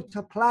are going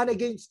to plan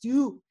against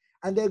you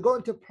and they're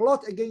going to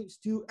plot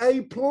against you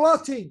a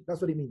plotting.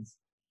 That's what it means.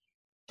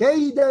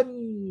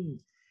 Kaydan.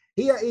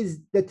 Here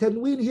is the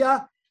tanween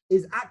here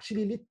is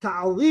actually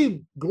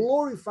للتعظيم,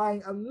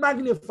 glorifying and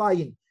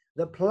magnifying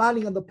the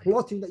planning and the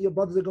plotting that your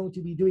brothers are going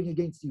to be doing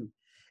against you.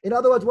 In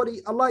other words, what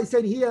Allah is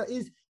saying here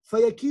is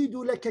فَيَكِيدُ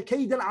لَكَ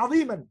كَيْدًا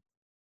عَظِيمًا.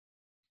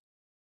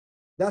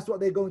 That's what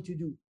they're going to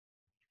do.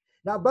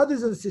 Now,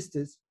 brothers and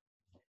sisters,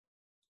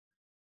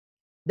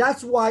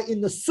 that's why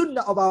in the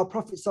sunnah of our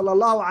Prophet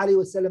sallallahu alaihi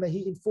wasallam,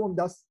 he informed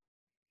us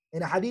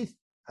in a hadith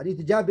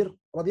Jabir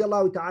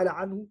radiallahu ta'ala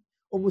anhu.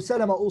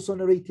 Salama also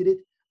narrated it.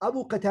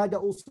 Abu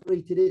Qatada also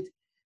narrated it.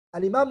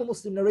 And Imam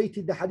Muslim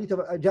narrated the hadith of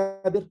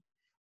Jabir.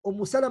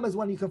 Salama's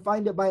one, you can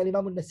find it by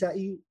Imam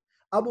al-Nasa'i.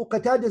 Abu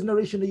Qatada's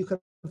narration that you can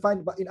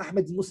find in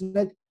Ahmad's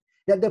Musnad,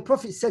 that the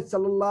Prophet said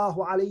sallallahu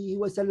alaihi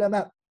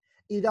wasallam,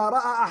 إِذَا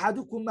رَأَى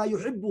أَحَدُكُمْ مَا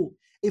يُحِبُّ,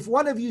 if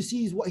one of you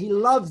sees what he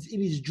loves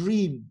in his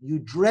dream, you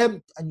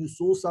dreamt and you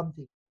saw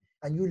something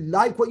and you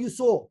like what you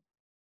saw,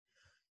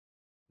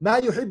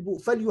 مَا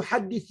يُحِبُّ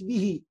فَلْيُحَدِّثْ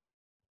بِهِ,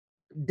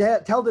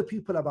 tell the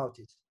people about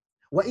it.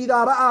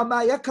 وَإِذَا رَأَى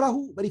مَا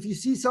يَكْرَهُ, but if you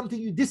see something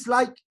you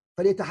dislike,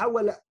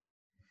 فَلْيَتَحَوَّلَ,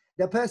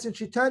 the person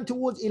should turn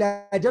towards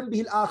إِلَى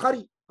جَنْبِهِ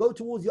الْآخَرِ, go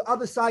towards your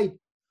other side,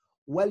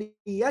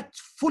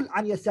 وَلْيَتْفُلْ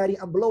عَنْ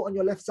يَسَارِ, and blow on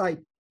your left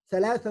side,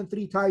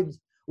 3 times,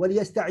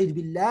 وَلْيَسْتَعِذْ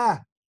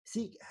بِاللَّهِ,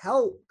 seek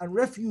help and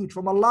refuge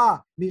from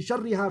Allah, مِنْ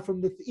شَرِّهَا,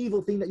 from the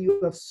evil thing that you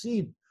have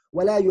seen,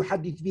 وَلَا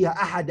يُحَدِّثْ بِهَا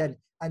أَحَدًا,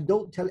 and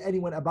don't tell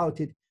anyone about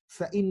it,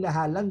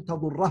 فَإِنَّهَا لَن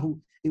تَضُرَّهُ,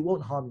 it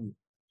won't harm you.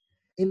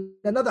 In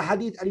another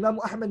hadith, Imam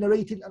Ahmad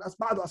narrated, and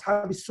بعض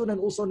أصحاب السنن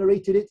also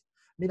narrated it,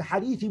 من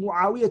حديث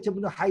معاوية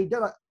بن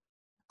حيدر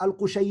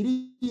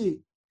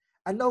القشيري,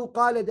 أنه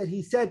قال, that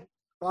he said,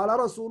 قال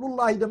رسول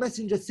الله, the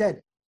messenger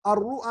said,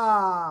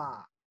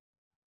 الرؤى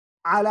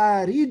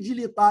على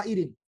رجل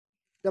طائر,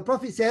 the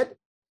Prophet said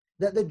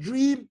that the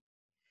dream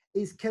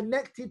is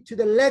connected to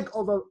the leg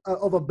of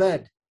a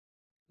bird,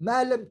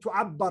 ما لم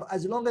تعبر,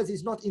 as long as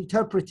it's not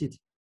interpreted.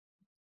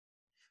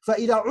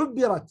 فإذا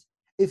عبرت,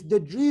 if the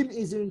dream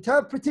is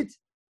interpreted,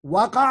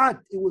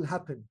 وقعت, it will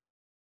happen.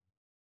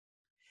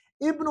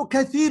 Ibn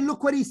Kathir,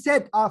 look what he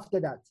said after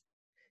that.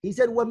 He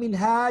said, وَمِنْ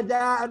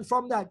هَذَا, and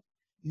from that,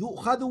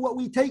 يُؤْخَذُ, what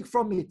we take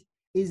from it,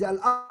 is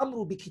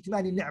al-amru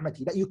bi-kitmani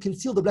ni'mati, that you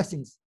conceal the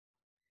blessings.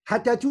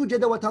 حَتَّى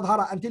تُوجَدَ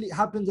وَتَظْهَرَ, until it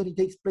happens and it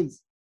takes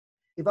place.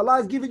 If Allah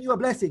has given you a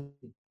blessing,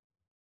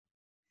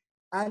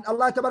 and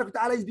Allah Tabarak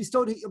Ta'ala has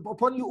bestowed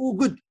upon you all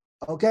good,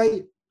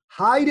 okay,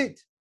 hide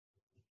it.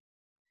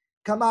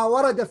 كما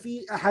ورد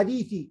في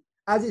حديث,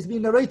 as it's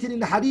been narrated in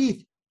the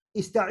hadith,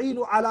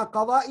 استعينوا على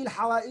قضاء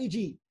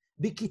الحوائج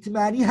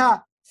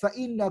بكتمانها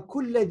فإن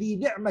كل ذي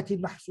نعمة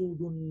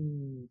محسود.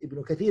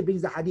 Ibn Kathir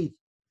brings the hadith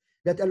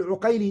that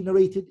Al-Uqayli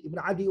narrated, Ibn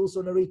Adi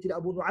also narrated,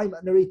 Abu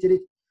Nu'aym narrated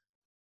it.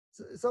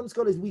 Some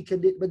scholars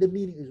weakened it, but the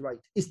meaning is right.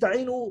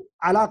 استعينوا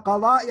على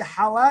قضاء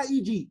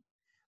حوائج,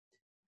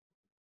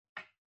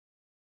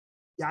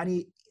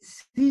 يعني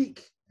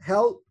seek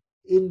help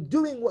in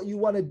doing what you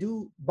want to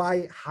do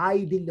by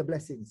hiding the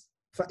blessings.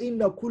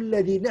 فإن كل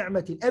ذي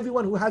نعمة,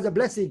 everyone who has a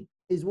blessing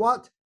is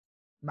what?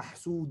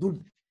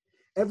 محسود.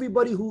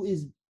 Everybody who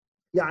is,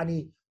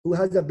 يعني, who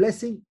has a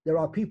blessing, there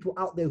are people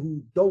out there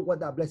who don't want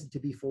that blessing to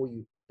be for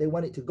you. They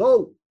want it to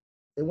go.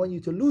 They want you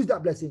to lose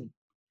that blessing.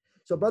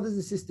 So brothers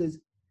and sisters,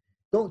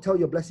 don't tell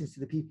your blessings to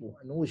the people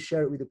and always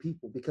share it with the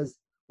people, because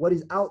what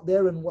is out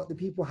there and what the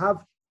people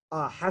have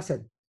are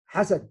hasad,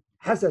 hasad,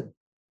 hasad.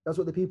 That's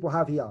what the people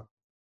have here.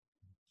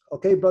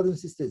 Okay, brothers and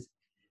sisters,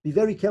 be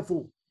very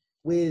careful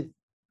with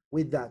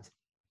that.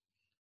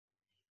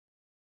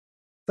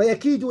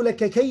 فَيَكِيدُ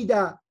لَكَ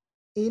كَيْدًا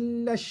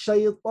إِنَّ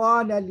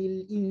الشَّيْطَانَ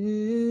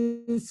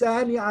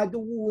لِلْإِنسَانِ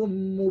عَدُوٌّ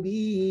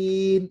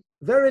مُبِينٌ.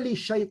 Verily,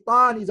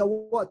 shaitan is a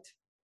what?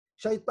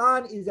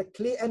 Shaitan is a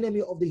clear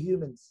enemy of the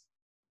humans.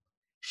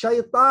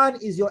 Shaitan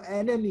is your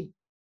enemy.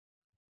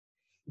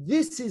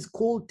 This is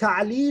called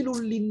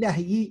ta'lilun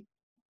linnahyi.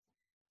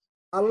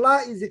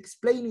 Allah is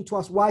explaining to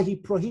us why He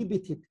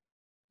prohibited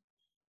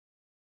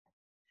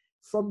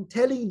from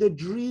telling the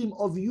dream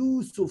of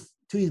Yusuf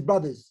to his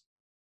brothers.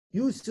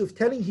 Yusuf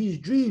telling his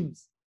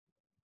dreams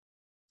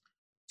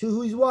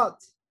to his what?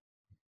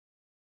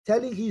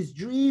 Telling his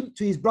dream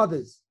to his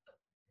brothers.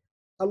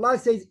 Allah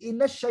says,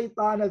 Inna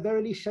shaytana,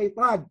 verily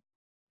shaitan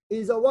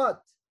is a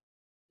what?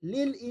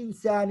 Lil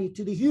insani,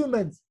 to the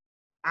humans.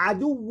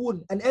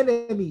 Aduwun, an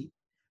enemy.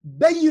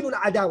 Bayyinul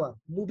adawa.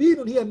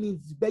 Mubinun here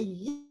means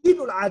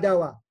bayyinul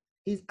adawa.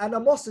 His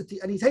animosity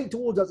and his hate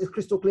towards us is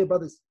crystal clear,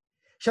 brothers.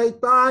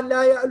 Shaitan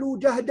la ya'lu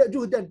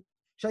juhdan.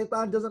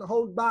 Shaitan doesn't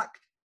hold back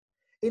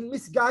in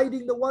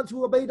misguiding the ones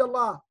who obeyed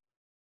Allah.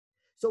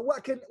 So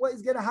what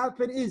is going to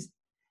happen is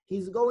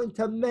he's going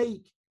to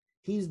make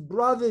his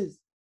brothers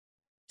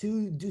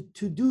to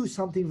do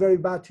something very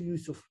bad to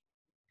Yusuf.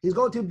 He's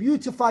going to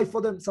beautify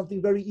for them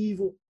something very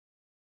evil.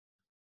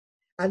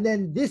 And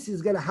then this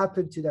is going to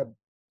happen to them.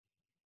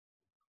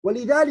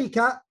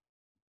 وَلِذَلِكَ,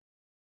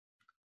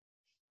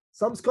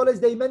 some scholars,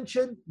 they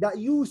mentioned that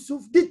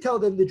Yusuf did tell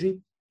them the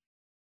dream.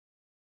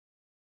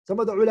 Some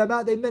of the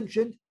ulama, they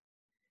mentioned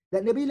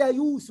that Nabila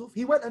Yusuf,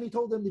 he went and he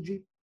told them the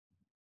dream.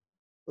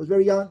 He was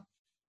very young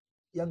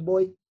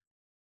boy.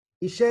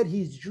 He shared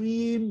his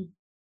dream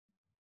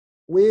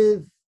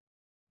with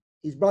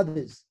his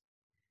brothers.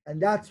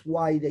 And that's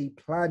why they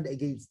planned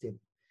against him.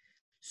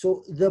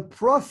 So the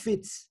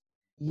prophets,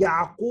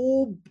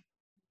 Yaqub,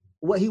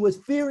 what he was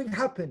fearing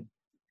happened.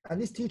 And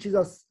this teaches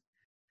us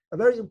a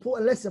very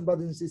important lesson,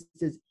 brothers and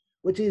sisters,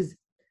 which is,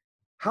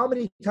 how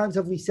many times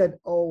have we said,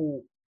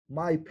 oh,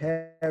 my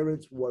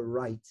parents were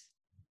right.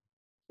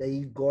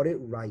 They got it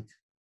right.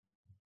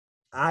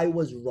 I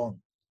was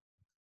wrong.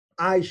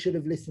 I should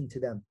have listened to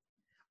them.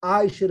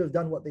 I should have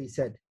done what they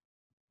said.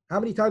 How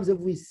many times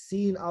have we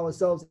seen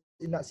ourselves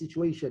in that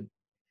situation?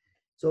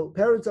 So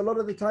parents, a lot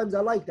of the times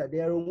are like that. They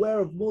are aware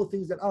of more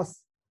things than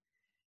us.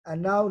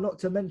 And now, not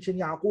to mention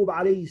Yaqub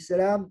alayhi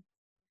salam.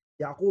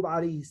 Yaqub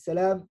alayhi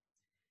salam,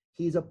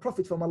 he is a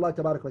prophet from Allah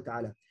tabarak wa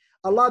ta'ala.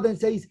 Allah then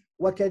says,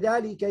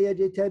 وَكَذَلِكَ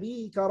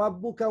يَجْتَبِيكَ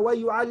رَبُّكَ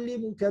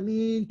وَيُعَلِّمُكَ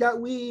مِنْ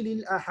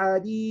تَأْوِيلِ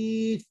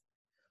الْأَحَادِيثِ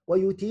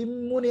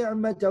وَيُتِمُّ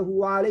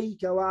نِعْمَتَهُ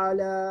عَلَيْكَ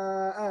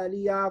وَعَلَى آلِ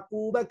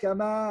يَعْقُوبَ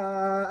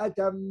كَمَا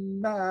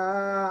أَتَمَّا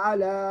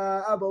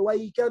عَلَى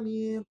أَبَوَيْكَ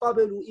مِنْ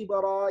قَبْلُ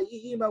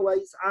إِبْرَاهِيمَ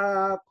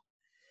وَإِسْحَاقَ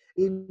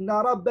إِنَّ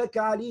رَبَّكَ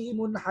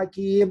عَلِيمٌ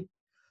حَكِيمٌ.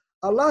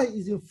 Allah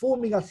is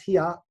informing us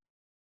here,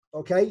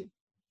 okay,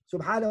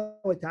 subhanahu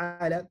wa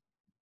ta'ala,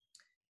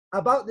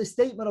 about the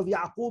statement of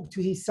Yaqub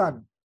to his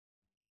son.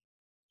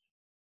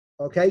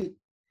 Okay,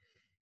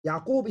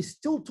 Yaqub is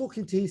still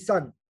talking to his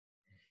son.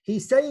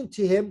 He's saying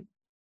to him,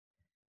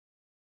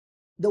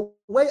 the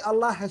way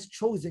Allah has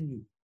chosen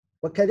you.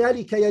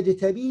 وَكَذَلِكَ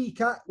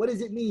يَجْتَبِيكَ. What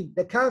does it mean?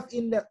 The kaf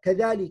in the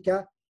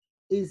كَذَلِكَ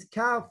is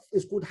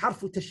called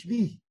harfu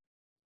tashbih.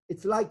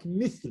 It's like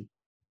mithl.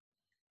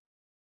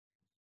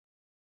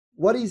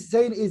 What he's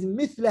saying is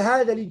مثل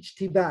هذا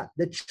الاجتباء,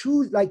 the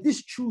choose, like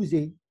this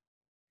choosing,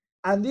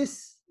 and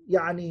this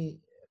يعني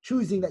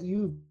choosing that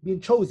you've been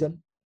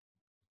chosen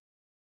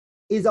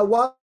is a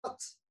what?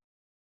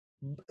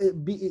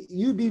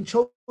 You've been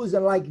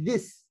chosen like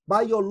this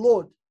by your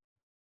Lord,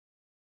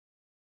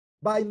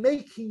 by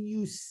making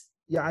you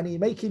يعني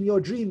making your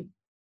dream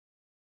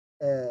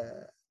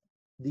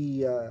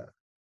the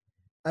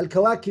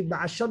الكواكب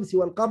مع الشمس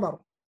والقمر,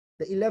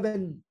 the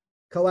 11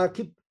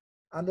 كواكب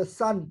and the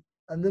sun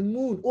and the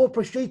moon all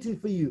prostrating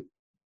for you.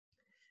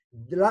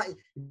 Like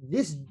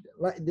this,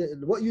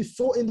 what you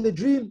saw in the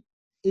dream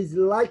is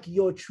like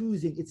your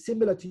choosing. It's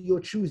similar to your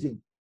choosing.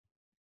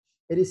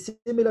 It is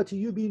similar to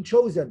you being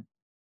chosen.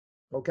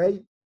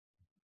 Okay?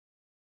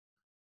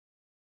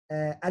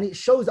 and it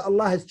shows that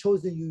Allah has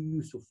chosen you,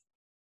 Yusuf.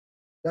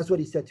 That's what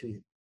he said to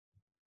him.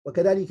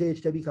 وَكَذَلِكَ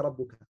يَجْتَبِيكَ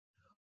رَبُّكَ.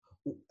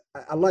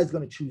 Allah is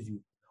going to choose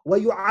you.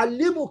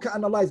 وَيُعَلِّمُكَ,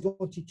 and Allah is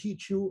going to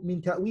teach you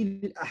مِن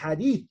تَأْوِيلِ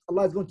الْأَحَادِيثِ.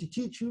 Allah is going to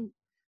teach you,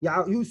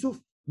 Ya Yusuf,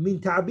 مِن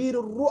تَعْبِيرِ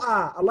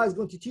الرُّؤَى. Allah is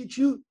going to teach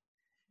you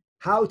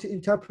how to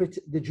interpret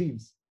the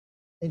dreams.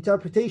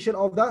 Interpretation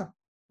of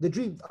the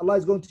dreams. Allah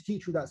is going to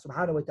teach you that,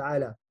 subhanahu wa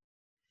ta'ala.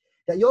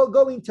 That you're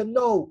going to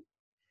know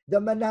the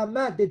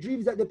manamat, the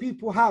dreams that the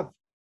people have.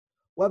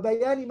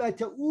 وَبَيَانِ مَا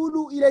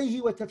تَؤُولُ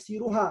إِلَيْهِ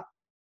وَتَفْسِيرُهَا.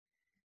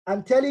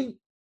 And telling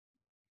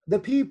the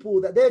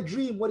people that their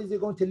dream, what is it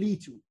going to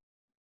lead to?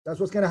 That's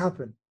what's going to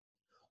happen.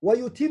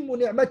 وَيُتِمُّ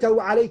نِعْمَتَهُ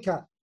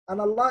عَلَيْكَ.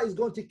 And Allah is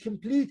going to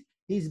complete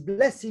His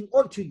blessing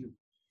onto you.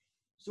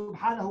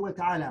 Subhanahu wa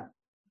ta'ala.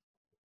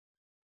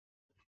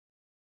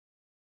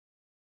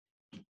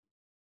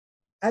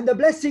 And the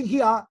blessing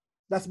here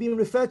that's being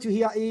referred to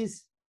here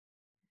is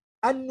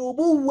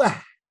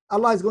an-nubuwwah.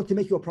 Allah is going to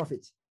make you a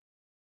prophet.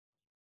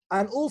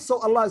 And also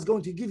Allah is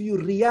going to give you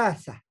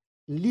riyasa,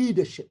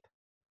 leadership.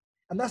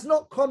 And that's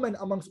not common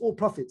amongst all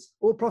prophets.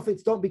 All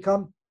prophets don't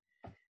become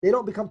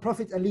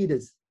prophets and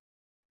leaders.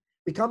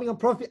 Becoming a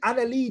prophet and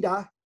a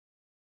leader,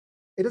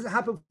 it doesn't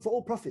happen for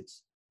all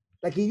prophets.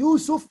 Like in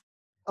Yusuf,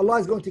 Allah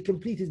is going to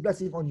complete His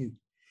blessing on you.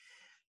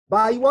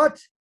 By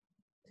what?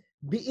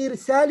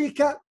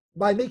 بِإِرْسَالِكَ,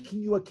 by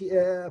making you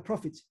a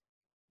prophet.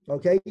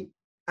 Okay?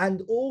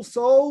 And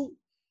also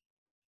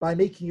by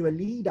making you a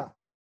leader.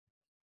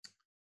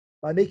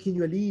 By making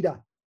you a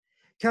leader.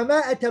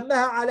 كما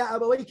أتمها على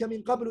أبويك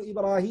من قبل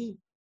إبراهيم.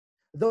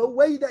 The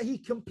way that He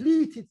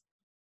completed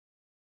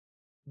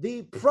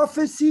the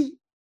prophecy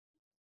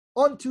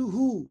onto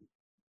who?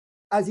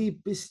 As He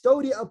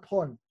bestowed it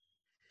upon.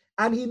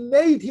 And He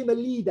made him a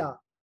leader.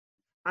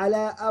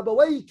 على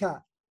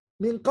أبويك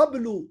من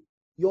قبل,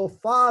 your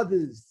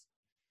fathers.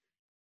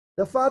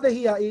 The father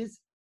here is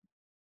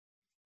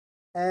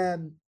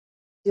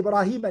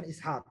Ibrahim and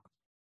Ishaq.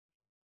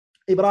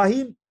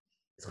 Ibrahim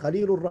is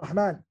Khalilur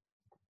Rahman.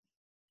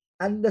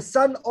 And the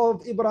son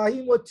of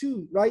Ibrahim were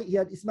two, right? He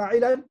had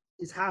Ismail and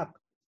Ishaq.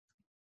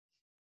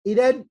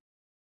 Then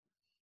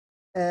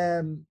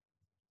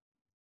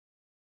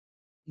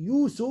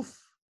Yusuf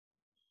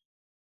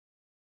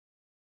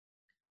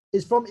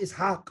is from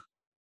Ishaq.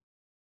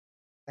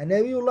 And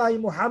Nabiullah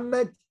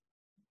Muhammad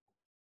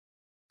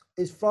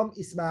is from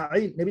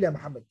Ismail, Nabiullah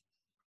Muhammad.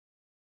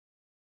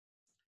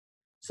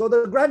 So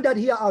the granddad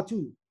here are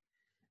two.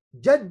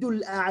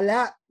 Jaddul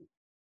A'la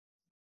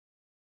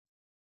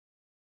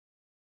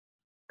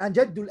and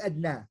Jaddul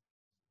Adna.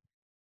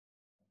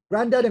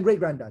 Granddad and great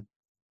granddad.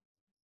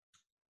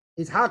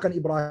 Ishaq and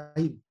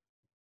Ibrahim.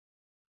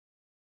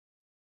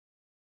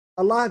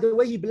 Allah, the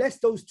way He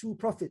blessed those two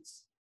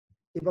prophets,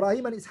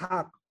 Ibrahim and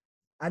Ishaq,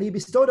 and He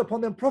bestowed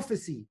upon them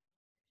prophecy,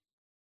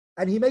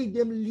 and He made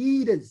them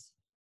leaders,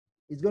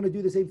 He's going to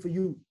do the same for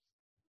you.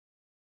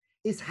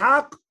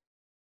 Ishaq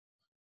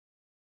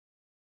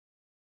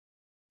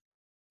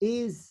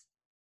is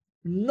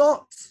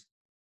not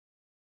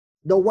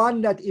the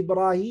one that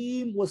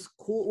Ibrahim was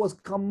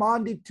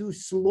commanded to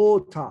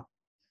slaughter.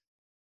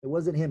 It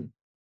wasn't him.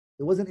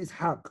 It wasn't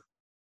Ishaq.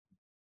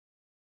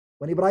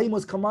 When Ibrahim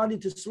was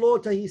commanded to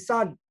slaughter his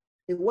son,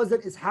 it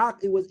wasn't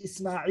Ishaq, it was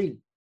Ismail.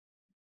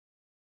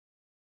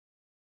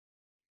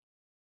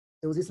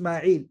 It was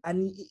Ismail.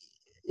 And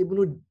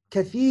Ibn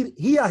Kathir,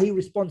 here he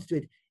responds to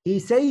it. He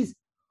says,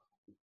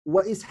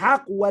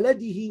 وَإِسْحَاقُ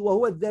وَلَدِهِ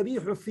وَهُوَ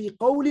الذَّبِيحُ فِي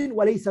قَوْلٍ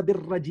وَلَيْسَ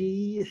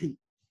بِالرَّجِيحِ.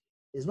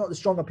 It's not the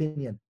strong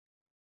opinion.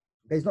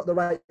 It's not the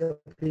right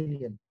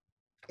opinion.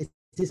 It's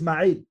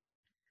Ismail.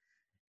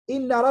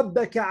 إِنَّ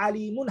رَبَّكَ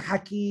عَلِيمٌ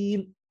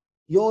حَكِيمٌ.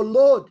 Your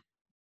Lord,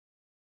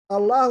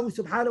 Allah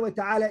subhanahu wa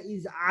ta'ala,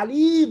 is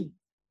Alim.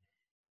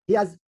 He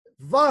has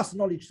vast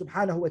knowledge,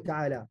 subhanahu wa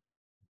ta'ala.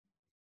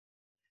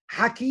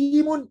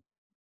 Hakimun,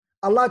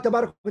 Allah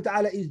tabarak wa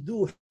ta'ala is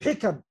du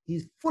hikam.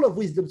 He's full of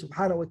wisdom,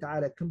 subhanahu wa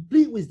ta'ala.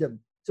 Complete wisdom,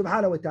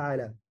 subhanahu wa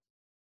ta'ala.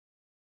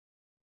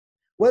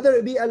 Whether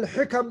it be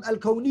al-hikam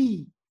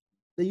al-kawni,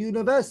 the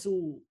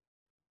universal.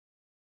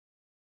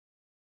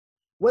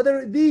 Whether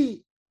it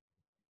be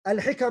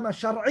al-hikam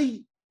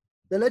al-shar'i,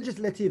 the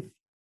legislative.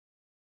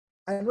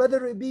 And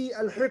whether it be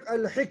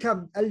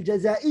al-hikam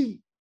al-jaza'i,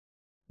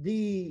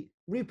 the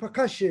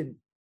repercussion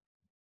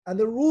and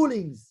the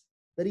rulings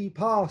that He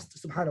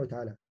passed, subhanahu wa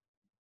ta'ala.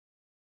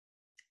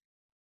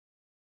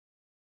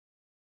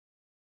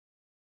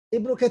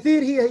 Ibn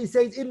Kathir here, he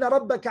says, Inna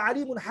rabbaka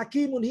alimun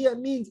hakimun here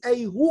means,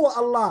 ay huwa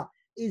Allah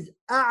is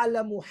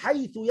a'lamu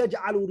haythu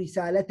yaj'alu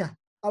risalatah.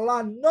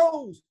 Allah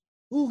knows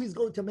who He's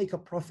going to make a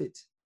prophet.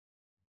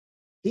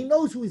 He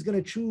knows who He's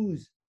going to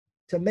choose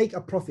to make a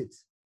prophet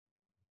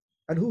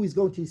and who He's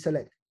going to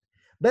select.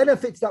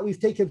 Benefits that we've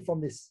taken from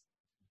this.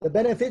 The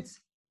benefits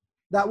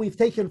that we've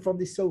taken from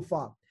this so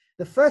far.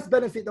 The first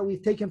benefit that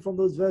we've taken from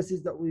those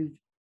verses that we've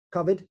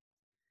covered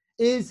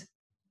is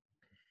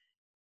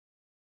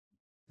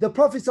the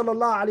Prophet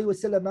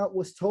ﷺ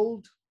was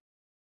told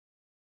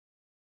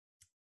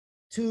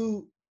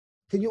to,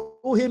 can you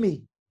all hear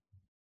me?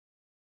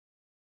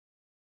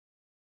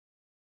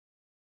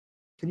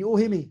 Can you all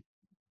hear me?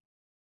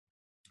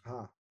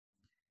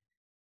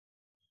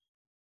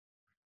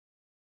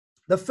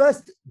 The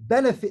first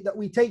benefit that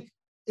we take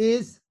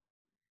is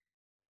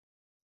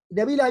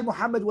Nabi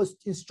Muhammad was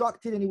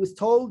instructed and he was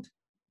told,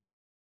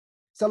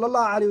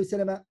 sallallahu alayhi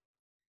wasallam,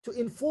 to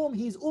inform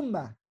his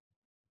ummah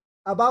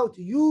about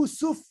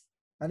Yusuf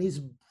and his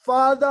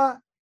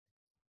father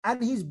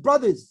and his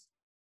brothers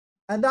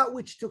and that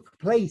which took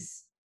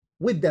place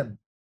with them.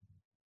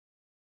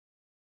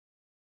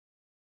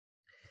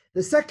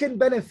 The second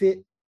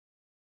benefit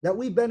that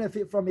we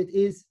benefit from it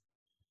is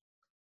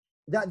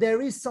that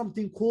there is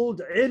something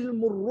called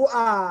ilm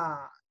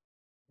al-ru'a,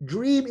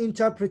 dream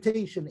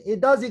interpretation. It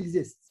does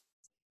exist.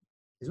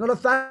 It's not a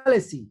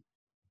fallacy.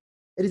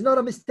 It is not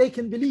a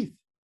mistaken belief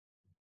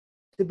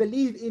to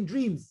believe in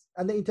dreams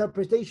and the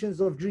interpretations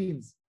of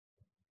dreams.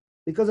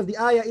 Because of the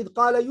ayah, إِذْ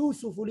قَالَ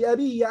يُوسُفُ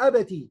لِأَبِيهِ يَا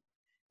أَبَتِي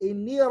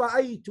إِنِّي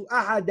رَأَيْتُ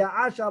أَحَدَ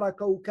عَشَرَ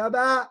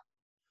كَوْكَبًا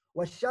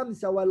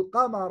وَالشَّمْسَ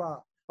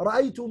وَالْقَمَرَ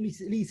رَأَيْتُ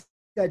لِي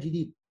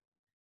سَاجِدِينَ.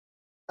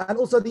 And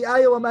also the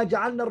ayah, وَمَا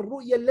جَعَلْنَا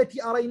الرُّؤْيَا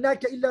الَّتِي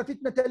أَرَيْنَاكَ إِلَّا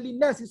فِتْنَةً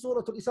لِلنَّاسِ,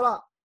 Surah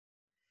Al-Isra.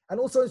 And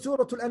also in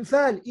Surah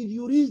Al-Anfal, إِذْ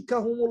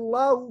يُرِيكَهُمُ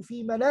اللَّهُ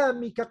فِي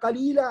مَنَامِكَ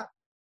قَلِيلًا.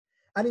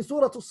 And in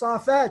Surah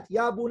Al-Safat,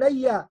 يَا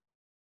بُنَيَّ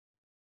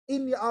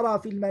إِنِّي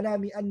أَرَى فِي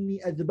الْمَنَامِ أَنِّي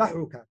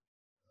أَذْبَحُكَ.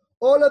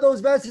 All of those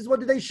verses, what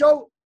do they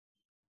show?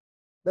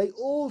 They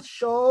all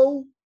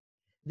show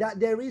that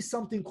there is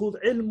something called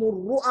ilm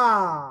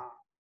al-ru'a,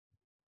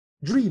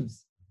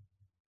 dreams.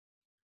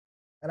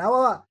 And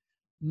our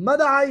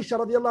Mother Aisha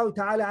radiallahu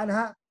ta'ala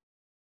anha,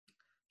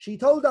 she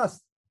told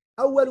us,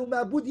 أول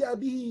ما بدأ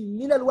به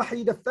من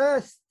الوحي,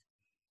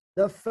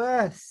 the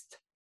first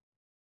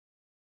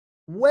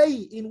way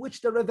in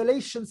which the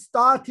revelation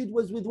started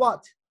was with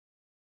what?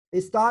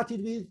 It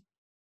started with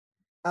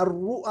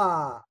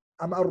الرؤى,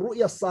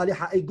 الرؤيا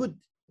الصالحة, a good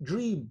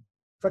dream.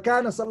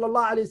 فكان صلى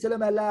الله عليه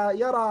وسلم لا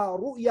يرى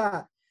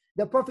رؤيا.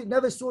 The Prophet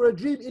never saw a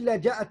dream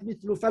إلا جاءت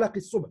مثل فلق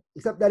الصبح,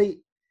 except that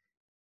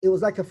it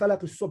was like a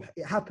فلق الصبح.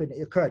 It happened,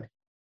 it occurred.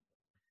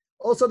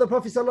 Also the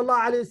Prophet صلى الله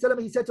عليه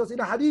وسلم, he said to us in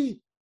a hadith,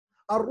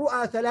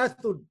 الرؤى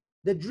ثلاث,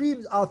 the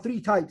dreams are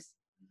three types.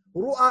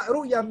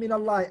 رؤيا من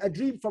الله, a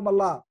dream from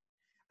Allah,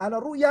 and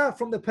a ru'ya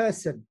from the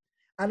person,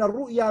 and a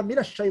ru'ya min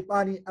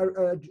ash-shaytani,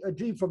 a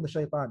dream from the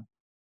shaitan.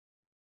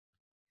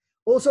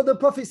 Also the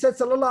Prophet said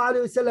sallallahu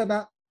alayhi wa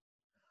sallam,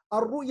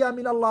 الرؤيا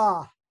من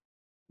الله,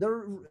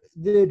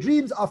 the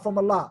dreams are from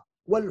Allah,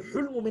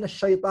 والحلم من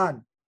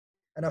الشيطان,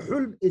 and a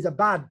hulm is a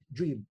bad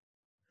dream.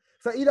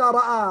 فإذا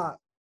رأى,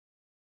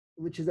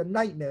 which is a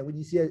nightmare when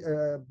you see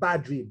a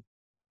bad dream.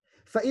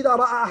 فإذا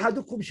رأى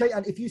أحدكم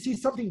شيئا, if you see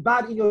something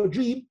bad in your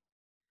dream,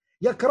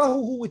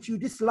 يكرهه, which you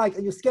dislike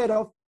and you're scared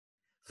of,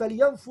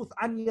 فلينفث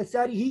عن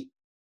يساره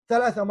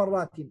ثلاث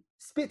مرات,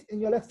 spit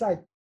in your left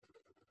side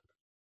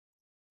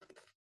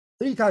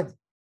 3 times.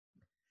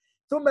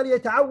 ثم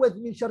ليتعوذ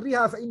من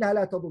شرها فإنها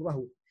لا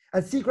تضره,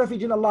 and seek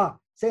refuge in Allah.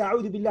 Say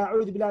أعوذ بالله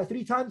أعوذ بالله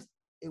 3 times.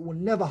 It will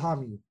never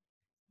harm you.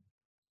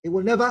 It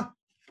will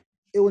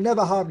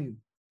never harm you.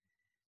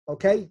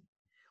 Okay.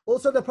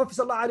 Also the Prophet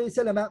sallallahu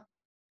alaihi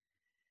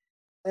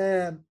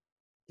wasallam,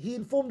 he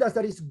informed us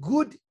that it's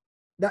good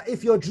that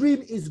if your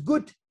dream is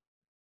good,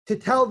 to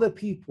tell the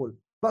people.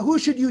 But who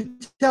should you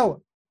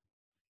tell?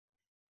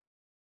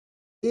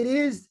 It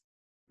is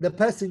the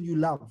person you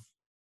love.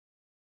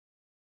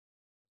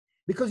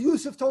 Because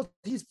Yusuf told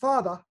his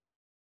father,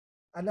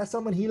 and that's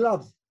someone he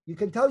loves. You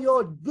can tell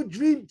your good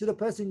dream to the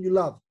person you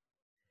love.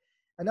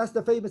 And that's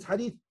the famous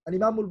hadith, and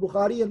Imam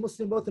al-Bukhari and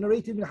Muslim both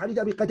narrated in hadith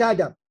Abi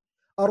Qatada.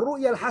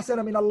 الرؤيا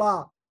الحسنة من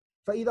الله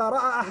فإذا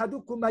رأى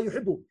أحدكم ما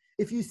يحبه.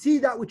 If you see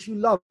that which you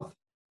love,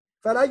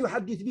 فلا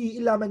يحدث به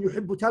إلا من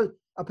يحب, tell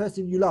a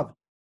person you love.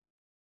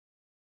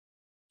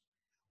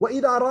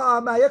 وإذا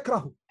رأى ما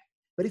يكره,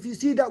 but if you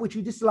see that which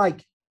you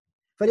dislike,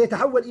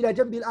 فليتحول إلى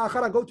جنب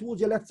الآخر, go towards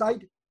your left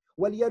side,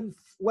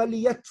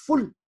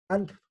 وليتفل,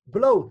 and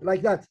blow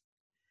like that.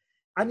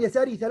 عن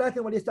يساره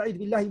ثلاثا وليستعيذ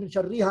بالله من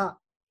شرها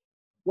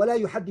ولا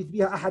يحدث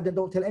بها أحدا,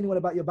 don't tell anyone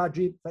about your bad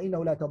dream,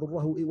 فإنه لا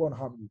تضره, it won't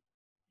harm you.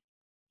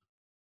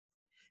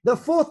 The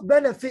fourth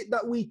benefit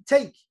that we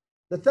take,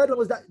 the third one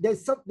was that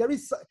there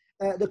is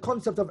the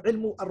concept of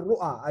ilmu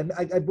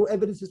al-ru'a. I brought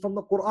evidences from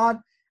the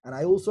Quran, and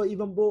I also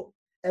even brought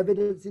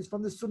evidences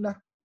from the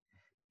Sunnah.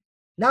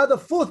 Now the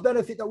fourth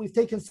benefit that we've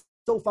taken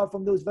so far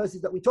from those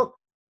verses that we took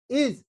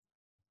is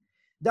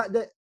that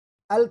the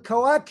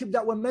al-kawakib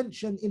that were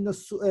mentioned in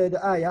the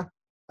ayah,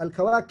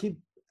 al-kawakib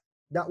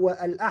that were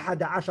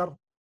al-ahad ashar,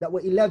 that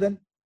were 11,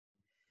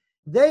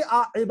 they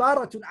are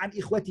ibaratun an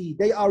ikhwati,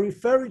 they are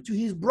referring to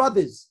his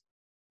brothers,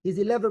 his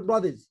 11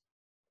 brothers.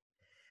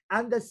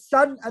 And the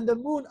sun and the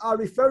moon are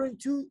referring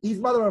to his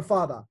mother and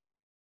father.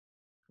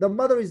 The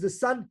mother is the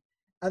sun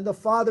and the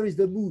father is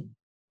the moon.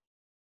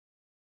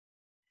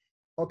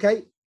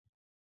 Okay?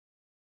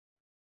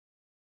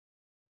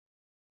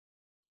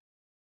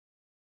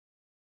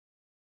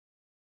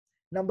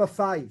 Number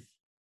 5.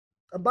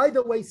 And by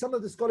the way, some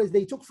of the scholars,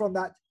 they took from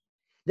that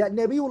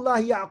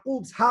Nabiullah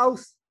Yaqub's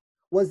house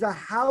was a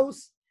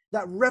house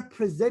that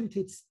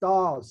represented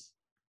stars.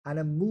 and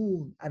a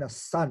moon and a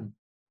sun.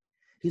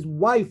 His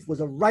wife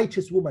was a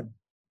righteous woman.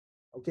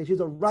 Okay, she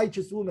was a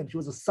righteous woman. She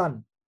was a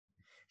sun.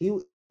 He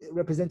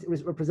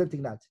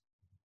representing that.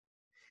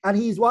 And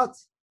he's what?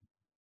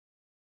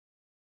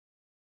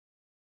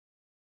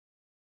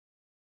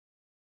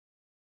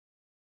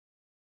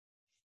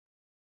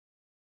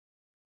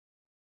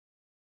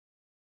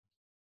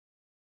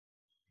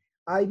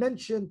 I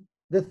mentioned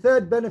the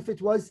third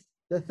benefit was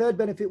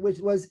which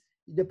was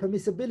the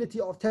permissibility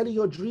of telling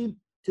your dream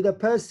to the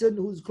person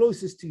who's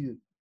closest to you.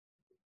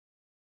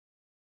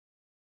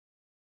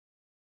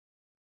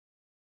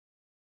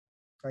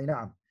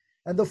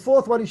 And the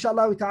fourth one,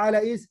 inshallah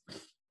ta'ala, is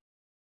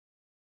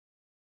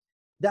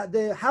that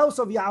the house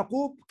of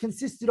Yaqub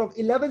consisted of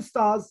 11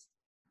 stars,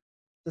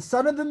 the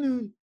sun and the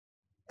moon,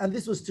 and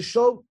this was to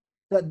show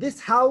that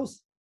this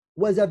house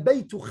was a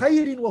baytu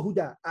khayrin wa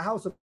huda, a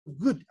house of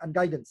good and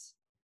guidance,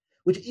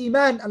 which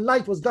iman and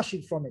light was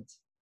gushing from it.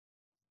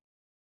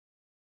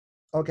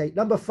 Okay,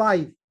 number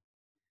 5,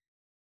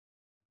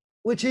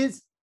 which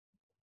is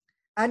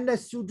anna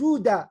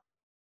sujuda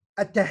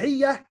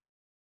at-tahiyyah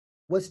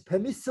was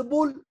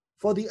permissible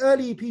for the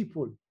early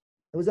people.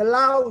 It was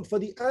allowed for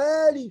the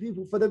early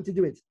people for them to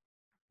do it.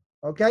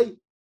 Okay?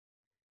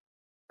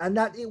 And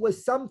that it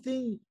was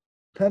something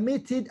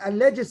permitted and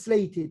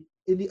legislated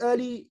in the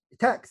early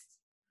texts.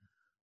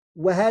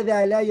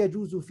 وَهَذَا لَا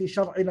يَجُوزُ فِي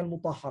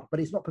شَرْعِنَا الْمُطَهَّرِ. But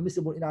it's not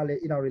permissible in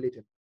our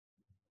religion.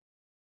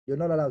 You're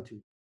not allowed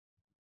to.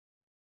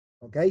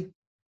 Okay?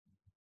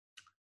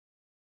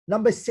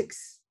 Number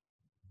 6.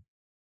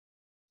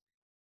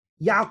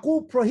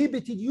 Yaqub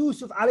prohibited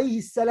Yusuf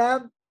alayhi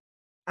salam,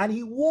 and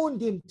he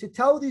warned him to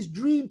tell this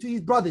dream to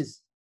his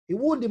brothers. He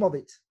warned him of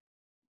it.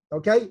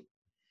 Okay?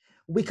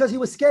 Because he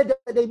was scared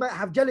that they might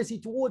have jealousy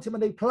towards him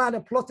and they plan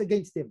a plot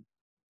against him.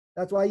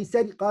 That's why he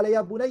said, قَالَ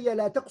يَا بُنَيَّ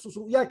لَا تَقْصُصْ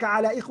رُؤْيَاكَ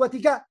عَلَى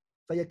إِخْوَتِكَ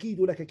فَيَكِيدُ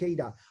لَكَ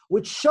كَيْدًا.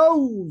 Which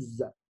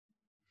shows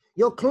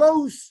your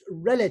close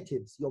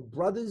relatives, your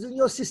brothers and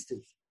your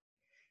sisters,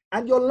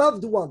 and your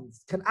loved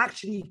ones can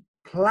actually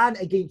plan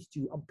against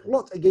you and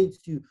plot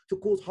against you to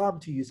cause harm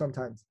to you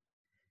sometimes.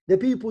 The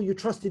people you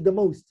trusted the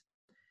most,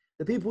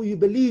 the people you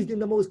believed in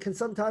the most can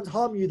sometimes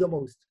harm you the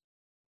most.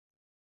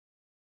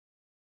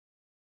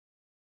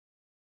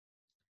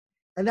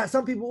 And that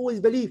some people always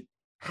believe,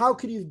 how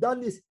could you have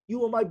done this? You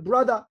were my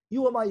brother,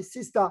 you were my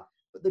sister.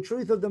 But the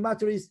truth of the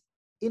matter is,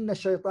 Inna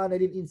shaytana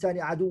lil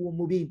insani aduwwun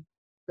mubin.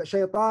 That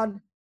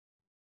shaytan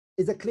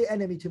is a clear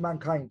enemy to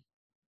mankind.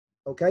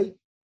 Okay?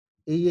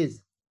 He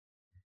is.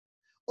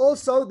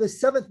 Also, the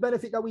 7th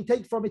benefit that we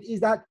take from it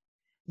is that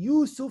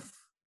Yusuf,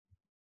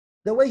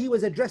 the way he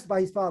was addressed by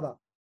his father,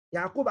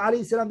 Yaqub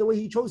alayhi salam, the way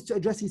he chose to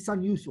address his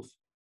son Yusuf,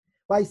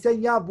 by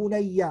saying, Ya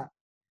bunayya,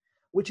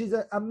 which is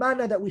a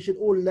manner that we should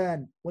all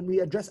learn when we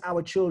address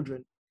our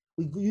children.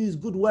 We use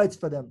good words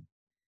for them.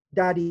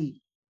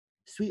 Daddy,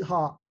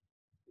 sweetheart,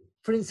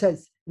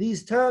 princess.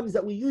 These terms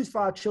that we use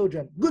for our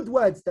children. Good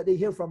words that they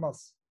hear from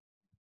us.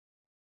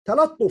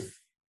 Talattuf,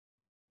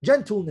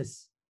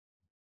 gentleness.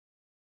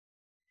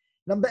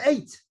 Number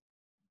 8.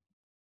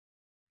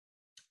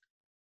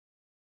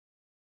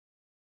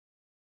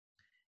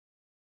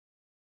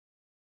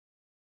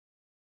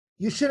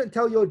 You shouldn't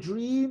tell your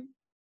dream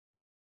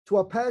to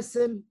a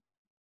person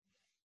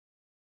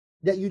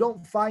that you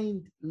don't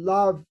find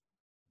love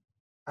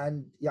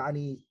and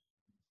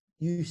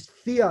you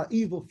fear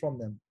evil from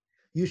them.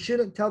 You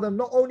shouldn't tell them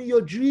not only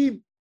your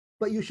dream,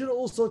 but you shouldn't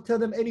also tell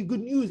them any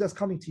good news that's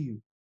coming to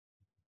you.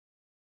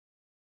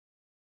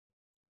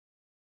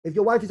 If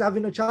your wife is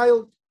having a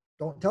child,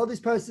 don't tell this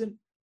person.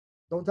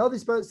 Don't tell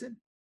this person.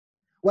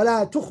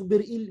 وَلَا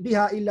تُخْبِرْ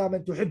بِهَا إِلَّا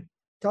مَنْ تُحِبْ.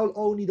 Tell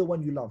only the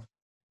one you love.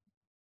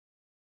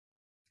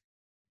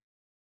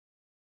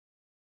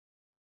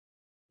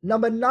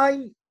 Number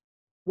 9,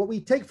 what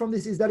we take from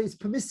this is that it's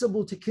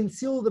permissible to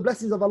conceal the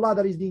blessings of Allah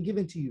that is being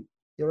given to you.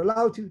 You're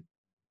allowed to.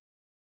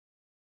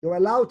 You're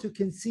allowed to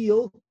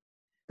conceal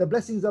the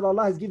blessings that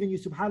Allah has given you,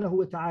 subhanahu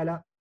wa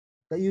ta'ala,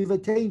 that you've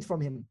attained from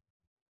Him.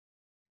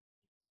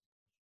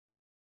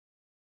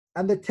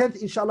 And the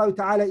 10th, inshallah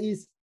ta'ala,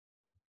 is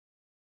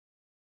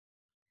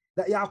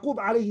that Yaqub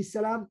alayhi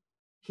salam,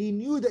 he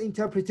knew the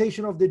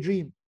interpretation of the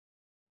dream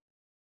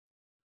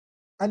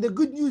and the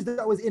good news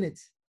that was in it.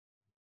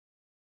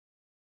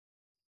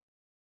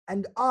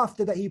 And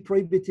after that, he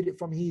prohibited it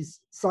from his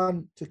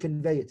son to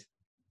convey it.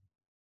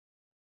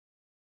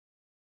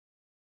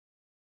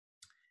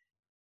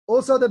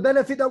 Also, the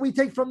benefit that we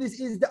take from this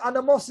is the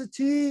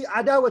animosity,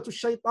 adawatu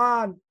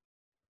shaitan.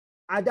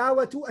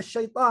 Adawatu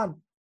ash-shaitan.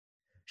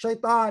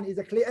 Shaitan is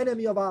a clear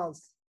enemy of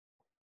ours.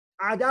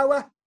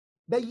 Adawa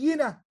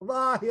bayyina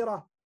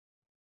zahira.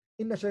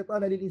 Inna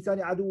shaytana lil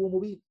insani aduwwun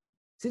mubin.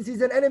 Since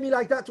he's an enemy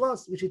like that to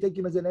us, we should take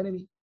him as an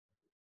enemy.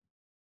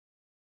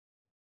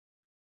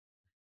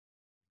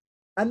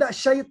 And that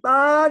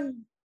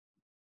shaitan,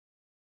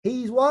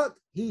 he's what?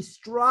 He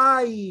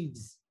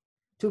strives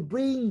to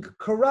bring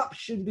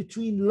corruption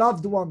between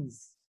loved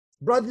ones,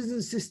 brothers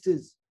and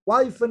sisters,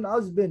 wife and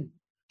husband,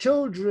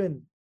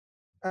 children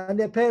and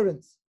their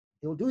parents.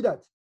 He'll do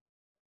that.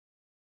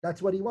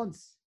 That's what he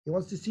wants. He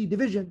wants to see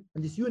division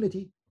and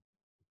disunity.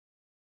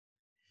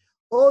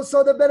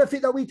 Also, the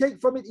benefit that we take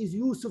from it is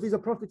Yusuf is a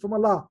prophet from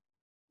Allah.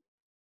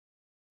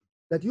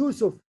 That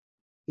Yusuf,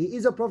 he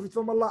is a prophet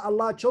from Allah.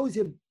 Allah chose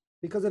him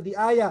because of the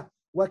ayah,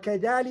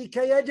 وَكَذَلِكَ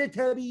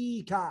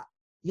يَجْتَبِيكَ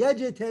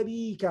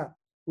يَجْتَبِيكَ,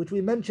 which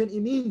we mentioned,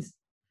 it means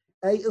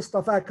أي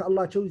اصطفاك,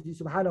 Allah chose you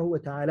subhanahu wa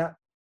ta'ala.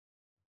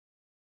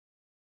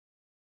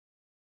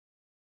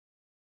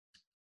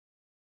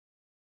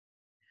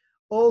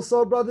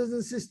 Also, brothers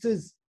and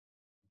sisters,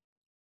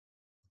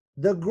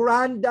 the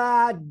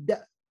granddad,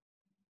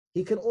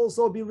 he can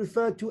also be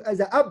referred to as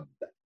a ab.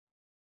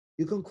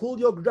 You can call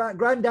your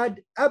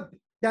granddad ab,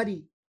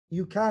 daddy.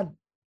 You can.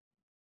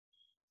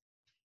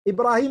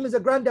 Ibrahim is a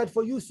granddad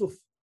for Yusuf.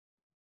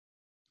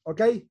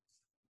 Okay?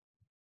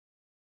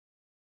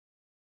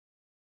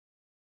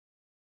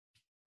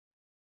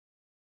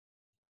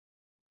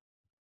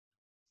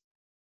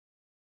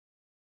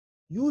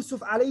 Yusuf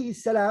alayhi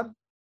salam,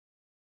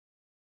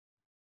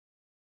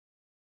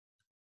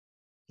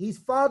 his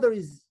father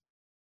is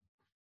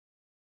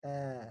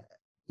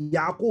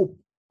Yaqub,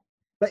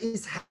 but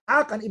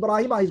Ishaq and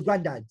Ibrahim are his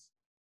granddads.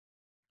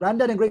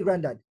 Granddad and great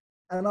granddad.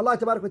 And Allah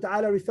Tabarak wa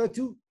Ta'ala referred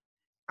to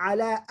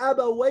ala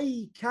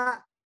abawayka,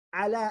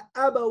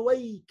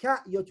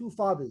 your two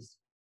fathers.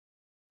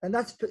 And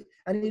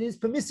it is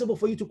permissible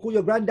for you to call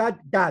your granddad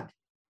dad.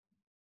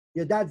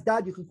 Your dad's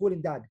dad, you can call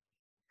him dad.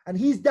 And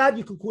his dad,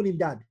 you can call him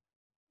dad.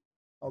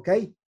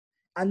 Okay?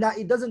 And that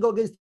it doesn't go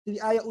against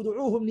the ayah,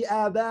 udu'uhum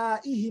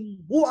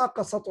li'abaihim huwa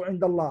aqsatu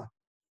 'inda Allah.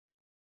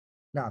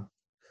 Now,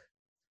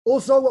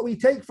 also what we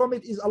take from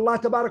it is Allah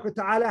Tabarak wa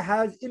Ta'ala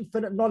has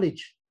infinite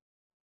knowledge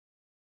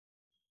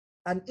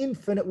and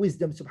infinite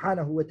wisdom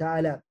subhanahu wa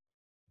ta'ala.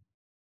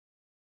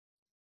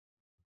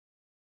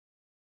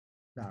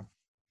 Now,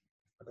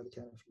 لقد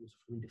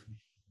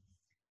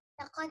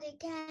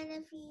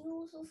كان في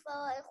يوسف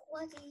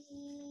وإخوته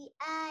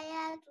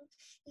آيات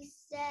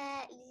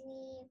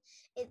للسائلين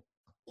إذ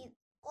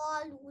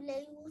قالوا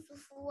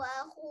ليوسف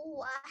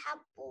وأخوه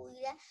أحب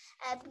إلى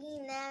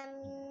أبينا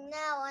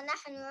منا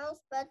ونحن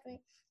عصبة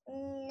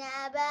إن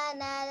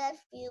أبانا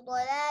لفي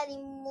ضلال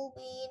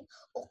مبين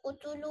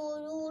اقتلوا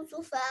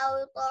يوسف أو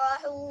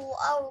اطرحوه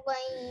أرضا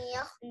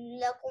يخل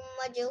لكم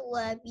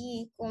وجه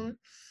أبيكم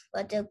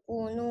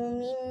وتكونوا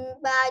من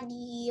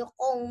بعده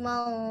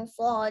قوما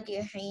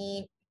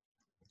صالحين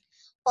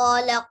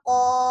قال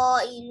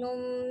قائل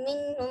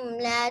منهم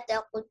لا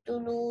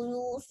تقتلوا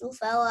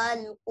يوسف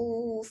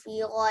وألقوه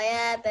في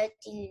غيابة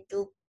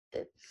الجب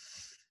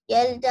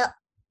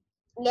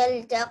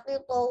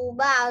يلتقطه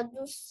بعض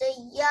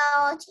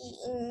السيارة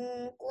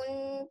إن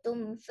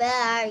كنتم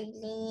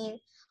فاعلين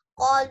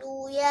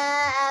قالوا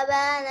يا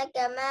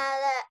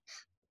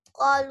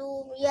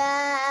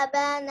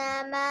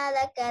أبانا ما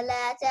لك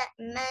لا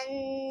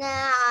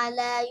تأمنا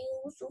على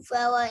يوسف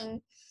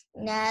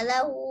وإنا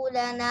له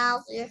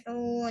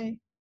لناصحون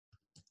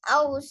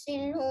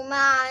أرسله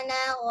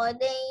معنا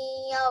غدا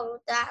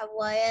يرتع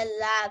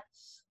ويلعب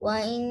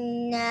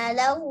وإنا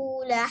له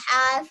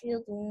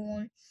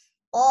لحافظون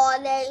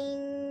قال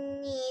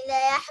إني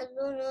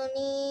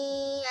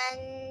ليحزنني أن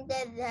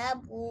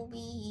تذهبوا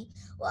به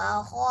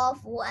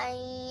وأخاف أن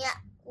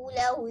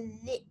يأكله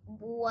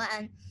الذئب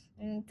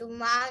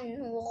وأنتم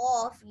عنه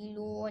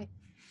غافلون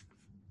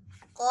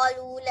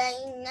قالوا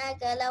لئن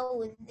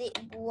أكله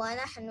الذئب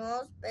ونحن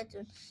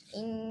عصبة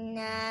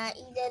إنا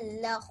إذا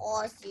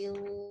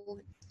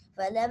لخاسرون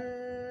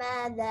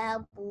فلما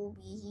ذهبوا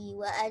به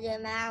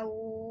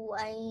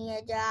وأجمعوا أن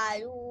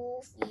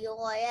يجعلوه في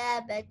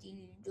غيابة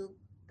الجب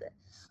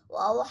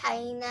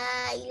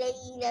وأوحينا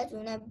إليه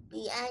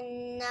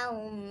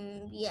لتنبئنهم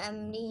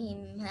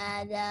بأمرهم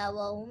هذا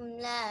وهم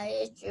لا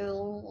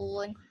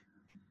يشعرون.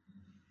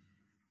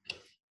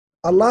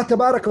 Allah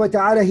Tabarak wa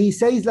Ta'ala, he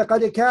says,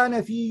 لَقَدْ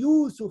كَانَ فِي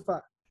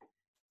يُوسُفَ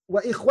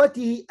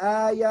وَإِخْوَتِهِ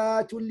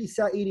آيَاتٌ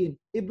لِلسَّائِلِينَ.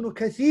 Ibn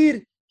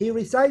Kathir, he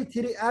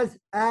recited it as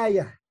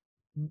ayah.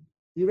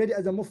 He read it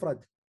as a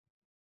mufrad.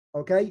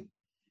 Okay?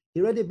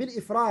 He read it bil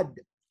ifrad.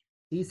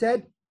 He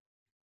said,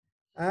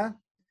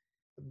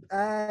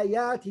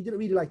 ayat, he didn't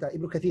read it like that,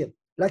 Ibn Kathir.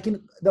 Like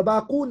the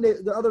baqoon,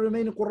 the other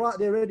remaining qurra,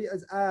 they read it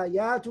as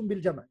ayatun bil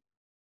jama'.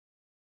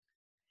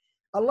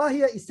 Allah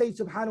here is saying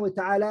subhanahu wa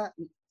ta'ala,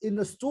 in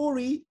the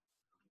story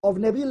of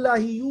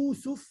Nabiullahi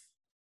Yusuf,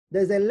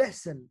 there's a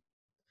lesson,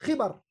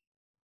 khibar.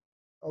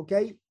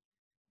 Okay?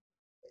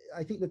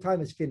 I think the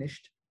time is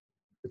finished.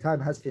 The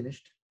time has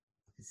finished.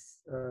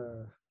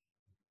 The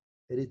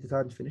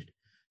time is finished.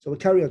 So we'll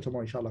carry on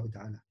tomorrow, inshallah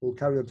ta'ala. We'll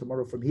carry on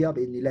tomorrow from here,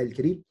 bi'idhnillahi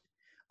al-kareem.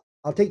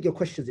 I'll take your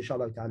questions,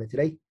 inshallah ta'ala,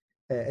 today.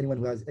 Anyone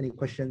who has any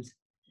questions,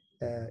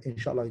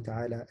 inshallah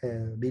ta'ala,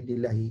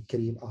 bi'idhnillahi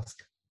al-kareem,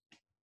 ask.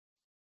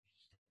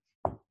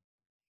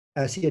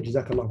 Asiya,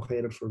 Jazakallah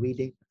khairan for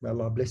reading. May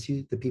Allah bless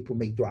you. The people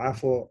make dua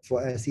for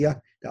Asiya,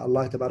 that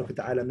Allah Tabarak wa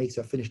Ta'ala makes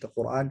her finish the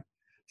Quran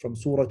from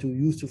Surah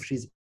Yusuf.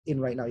 She's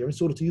in right now. You're in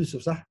Surah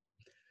Yusuf, sah?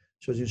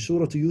 She's in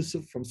Surah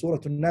Yusuf, from Surah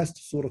Nas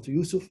to Surah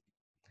Yusuf.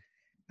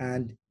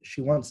 And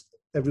she wants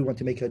everyone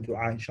to make her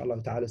dua,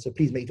 inshallah ta'ala. So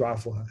please make dua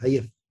for her.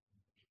 Hayif.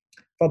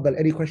 Faddal,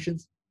 any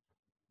questions?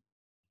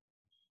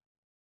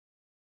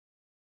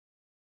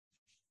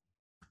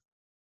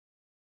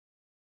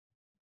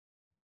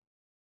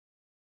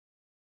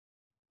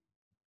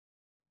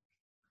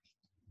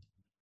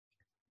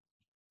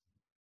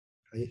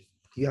 Do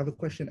you have a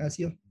question,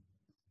 Asiya?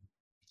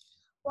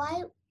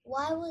 Why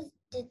was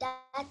the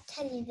dad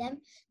telling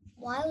them?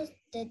 Why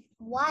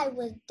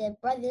was the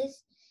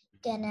brothers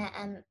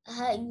gonna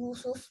hurt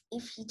Yusuf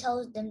if he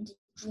tells them the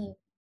dream?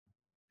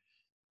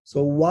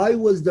 So why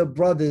was the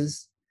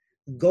brothers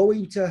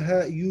going to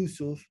hurt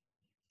Yusuf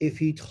if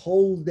he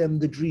told them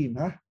the dream?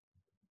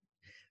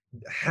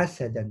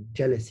 Hasad and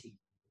jealousy.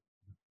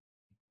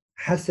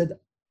 Hasad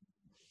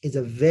is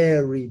a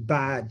very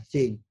bad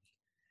thing.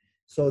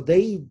 So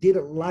they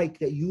didn't like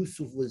that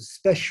Yusuf was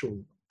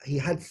special. He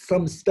had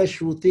some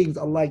special things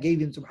Allah gave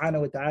him,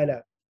 subhanahu wa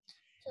ta'ala.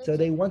 So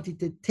they wanted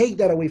to take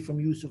that away from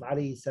Yusuf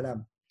alayhi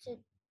salam.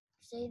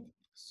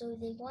 So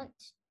they want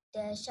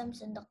the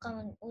Shams and the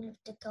Qamar and all of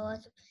the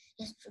Kawakib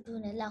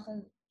yasjuduna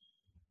lahum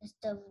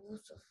instead of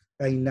Yusuf.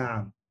 Ay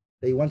na'am.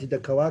 They wanted the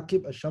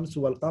Kawakib, Ash-Shamsu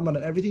wal-Qamar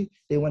and everything.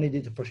 They wanted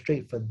it to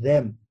prostrate for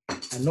them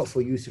and not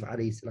for Yusuf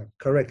alayhi salam.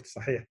 Correct,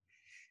 sahih.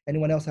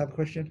 Anyone else have a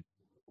question?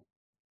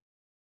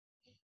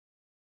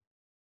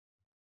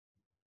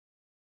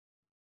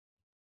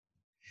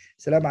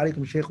 Assalamu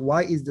alaikum, Shaykh.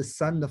 Why is the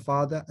sun the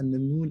father and the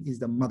moon is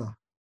the mother?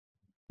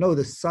 No,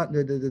 the sun,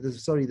 the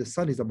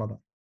sun is the mother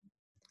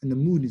and the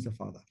moon is the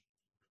father.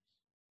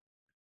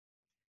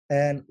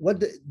 And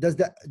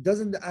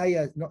doesn't the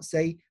ayah not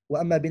say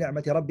وَأَمَّا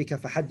بِنِعْمَةِ رَبِّكَ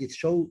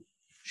فَحَدِّثْ?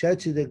 Share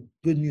to the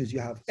good news you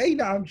have. Hey,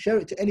 na'am, share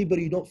it to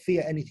anybody you don't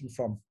fear anything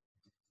from.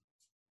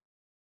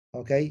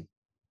 Okay?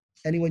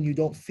 Anyone you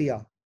don't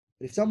fear.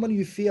 But if someone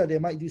you fear, they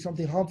might do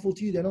something harmful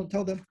to you, then don't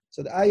tell them.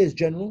 So the ayah is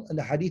general and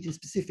the hadith is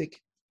specific.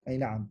 Hey,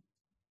 na'am.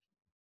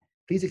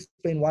 Please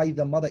explain why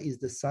the mother is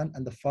the sun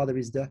and the father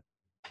is the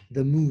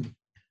moon.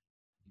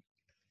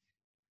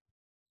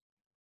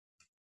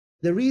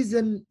 The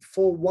reason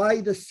for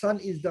why the sun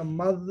is the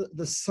mother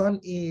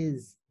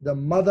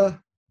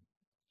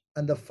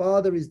and the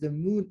father is the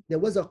moon, there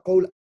was a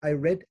qawl I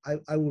read.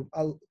 I'll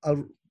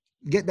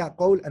get that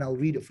qawl and I'll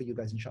read it for you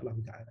guys, inshallah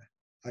ta'ala.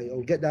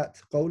 I'll get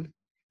that qawl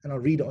and I'll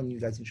read it on you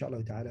guys,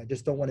 inshallah ta'ala. I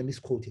just don't want to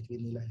misquote it.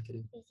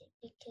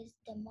 Because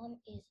the mom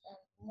is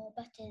more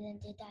better than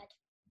the dad.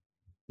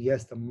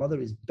 Yes, the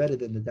mother is better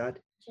than the dad.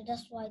 So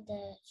that's why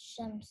the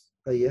Shams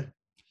yeah.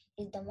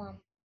 is the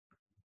mom.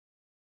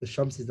 The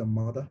Shams is the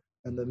mother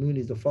and the moon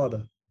is the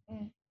father.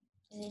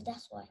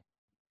 That's why.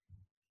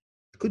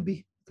 Could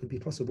be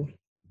possible.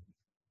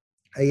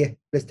 Yeah,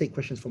 let's take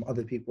questions from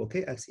other people,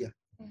 okay, Asiya?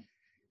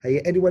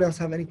 Anyone else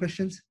have any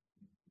questions?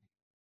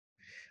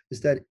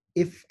 Is that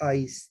if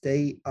I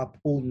stay up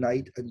all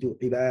night and do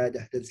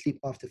ibadah, then sleep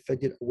after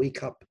Fajr,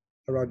 wake up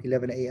around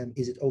 11 a.m.,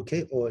 is it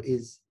okay or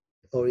it's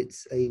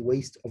a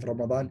waste of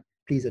Ramadan?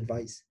 Please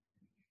advise.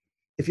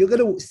 If you're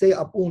going to stay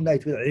up all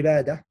night with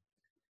ibadah,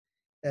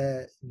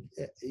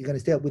 you're going to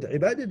stay up with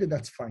ibadah, then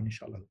that's fine,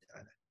 inshallah.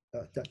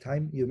 That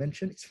time you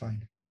mentioned, it's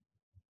fine.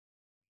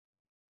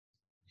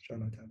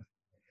 Inshallah.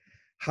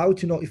 How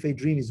to know if a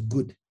dream is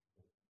good?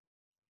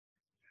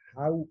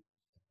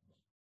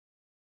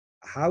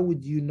 How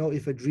would you know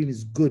if a dream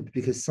is good?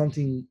 Because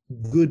something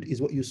good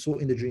is what you saw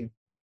in the dream.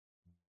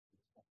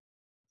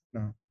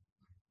 No.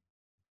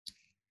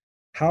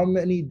 How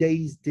many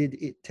days did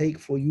it take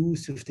for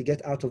Yusuf to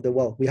get out of the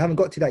well? We haven't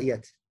got to that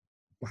yet.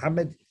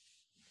 Muhammad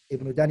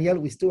ibn Daniel,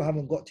 we still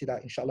haven't got to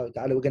that, inshallah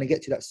ta'ala. We're going to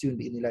get to that soon,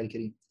 bi'idhnillah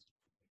al-kareem.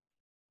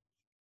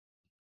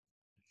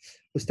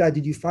 Ustad,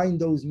 did you find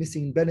those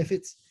missing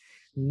benefits?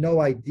 No,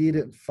 I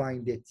didn't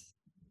find it.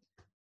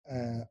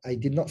 I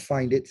did not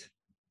find it.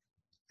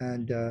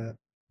 And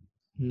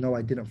no,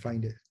 I didn't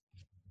find it.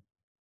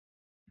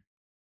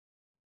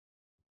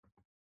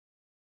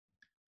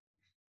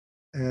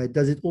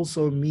 Does it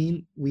also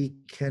mean we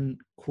can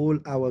call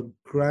our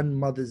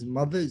grandmothers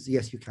mothers?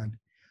 Yes, you can.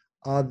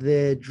 Are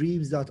there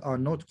dreams that are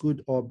not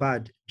good or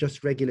bad,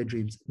 just regular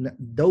dreams?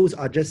 Those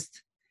are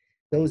just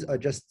the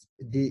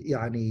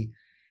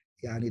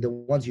the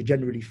ones you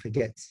generally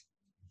forget.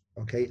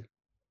 Okay.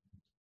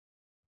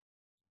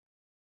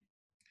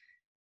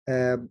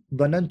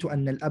 ظننت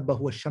أن الأب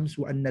هو الشمس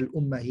وأن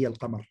الأم هي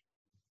القمر.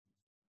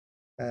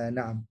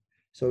 نعم.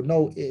 So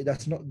no,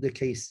 that's not the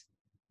case.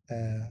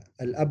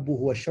 الأب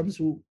هو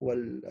الشمس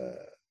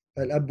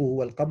الأب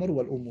هو القمر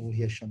والأم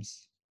هي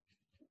الشمس.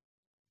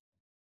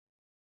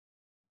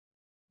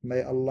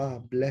 May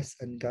Allah bless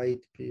and guide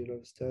your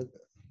Ustad.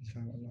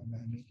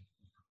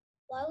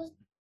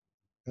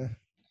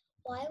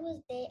 Why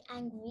was they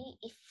angry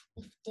if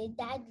their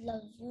dad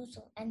loves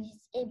Yusuf and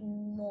his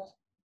ibn more?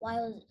 Why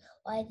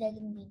are they going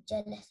to be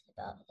jealous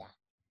about that?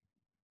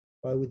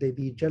 Why would they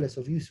be jealous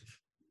of Yusuf?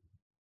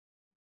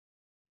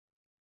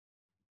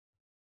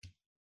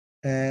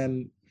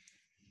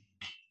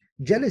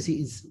 Jealousy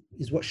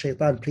is what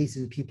shaitan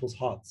places in people's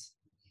hearts.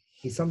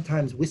 He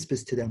sometimes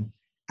whispers to them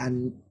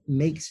and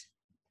makes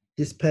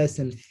this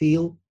person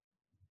feel,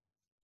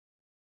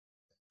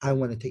 I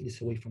want to take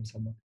this away from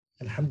someone.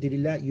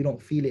 Alhamdulillah, you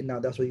don't feel it now.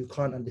 That's why you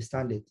can't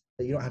understand it.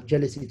 That you don't have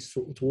jealousy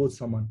towards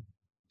someone.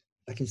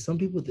 Like in some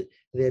people,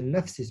 their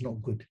nafs is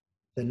not good.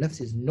 Their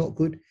nafs is not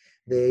good.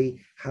 They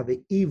have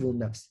an evil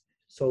nafs.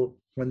 So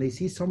when they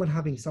see someone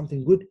having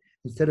something good,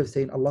 instead of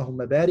saying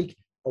Allahumma barik,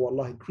 oh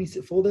Allah, increase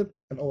it for them,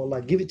 and oh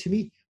Allah, give it to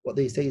me. What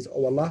they say is,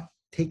 oh Allah,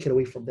 take it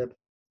away from them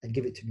and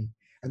give it to me.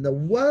 And the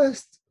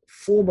worst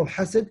form of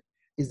hasad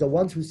is the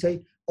ones who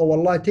say, oh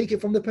Allah, take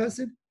it from the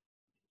person.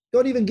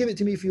 Don't even give it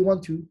to me if you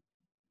want to,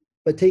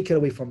 but take it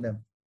away from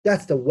them.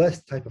 That's the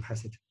worst type of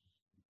hasad.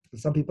 And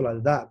some people are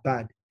that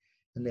bad,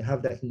 and they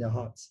have that in their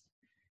hearts,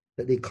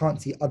 that they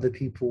can't see other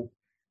people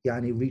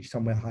reach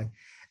somewhere high.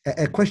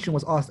 A question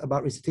was asked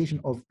about recitation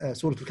of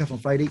Surah Al-Kahf on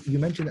Friday. You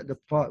mentioned that the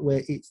part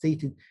where it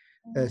stated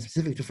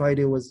specific to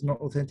Friday was not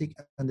authentic,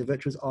 and the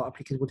virtues are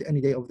applicable to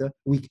any day of the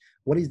week.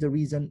 What is the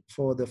reason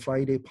for the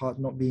Friday part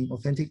not being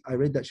authentic? I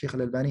read that Shaykh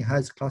Al-Albani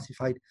has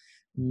classified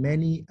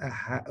many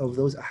of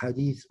those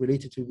hadiths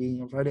related to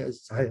being on Friday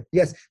as sahih.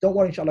 Yes, don't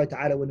worry, inshallah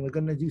ta'ala, when we're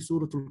going to do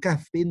Surah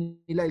Al-Kahf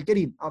bi'idhnillah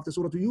al-kareem after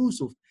Surah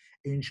Yusuf,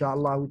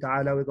 inshallah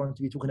ta'ala, we're going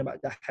to be talking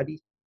about that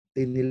hadith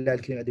bi'idhnillah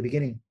al-kareem at the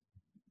beginning.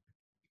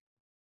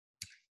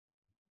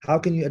 How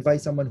can you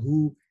advise someone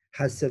who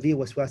has severe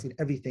waswas in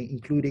everything,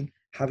 including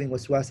having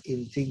waswas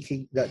in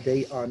thinking that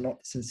they are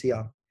not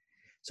sincere?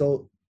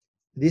 So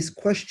this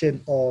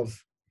question of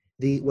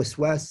the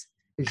waswas,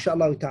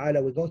 inshallah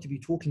ta'ala, we're going to be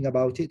talking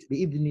about it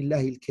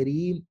bi'idhnillah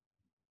al-kareem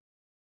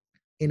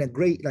in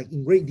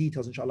great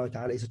details, inshallah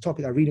ta'ala. It's a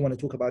topic I really want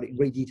to talk about it in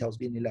great details,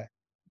 bi'idhnillah.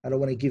 I don't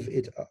want to give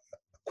it a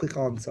quick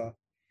answer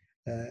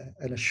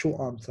and a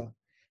short answer,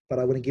 but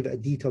I want to give it a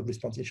detailed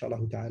response, inshallah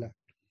ta'ala.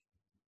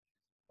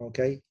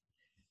 Okay?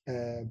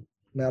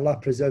 May Allah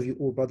preserve you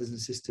all, brothers and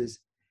sisters.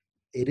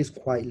 It is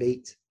quite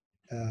late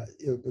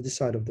on this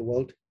side of the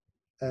world.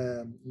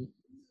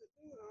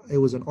 It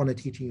was an honor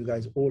teaching you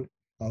guys all.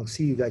 I'll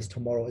see you guys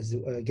tomorrow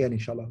again,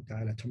 inshallah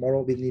ta'ala.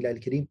 Tomorrow, bi'idhnillah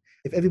al-kareem.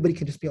 If everybody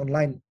can just be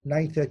online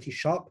 9:30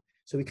 sharp,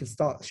 so we can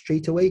start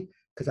straight away,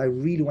 because I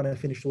really want to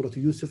finish Surah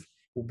Yusuf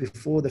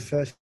before the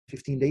first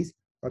 15 days,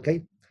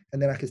 okay?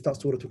 And then I can start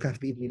Surah Kahf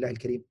bi'idhnillah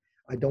al-kareem.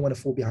 I don't want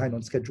to fall behind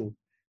on schedule.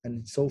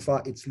 And so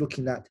far, it's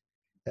looking that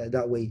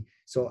way.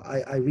 So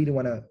I really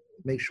want to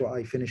make sure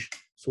I finish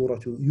Surah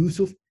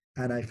Yusuf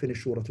and I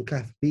finish Surah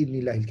Kahf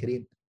bi'idhnillah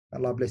al-kareem.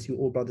 Allah bless you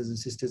all, brothers and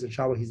sisters, and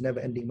shower His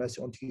never-ending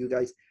mercy onto you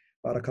guys.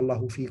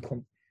 Barakallahu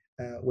feekum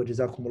wa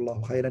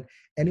jazakumullahu khairan.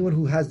 Anyone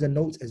who has the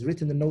notes, has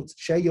written the notes,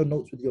 share your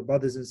notes with your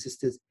brothers and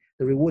sisters.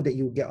 The reward that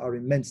you get are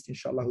immense,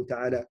 inshallah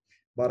ta'ala.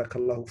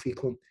 Barakallahu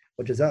feekum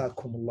wa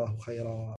jazakumullahu khairan.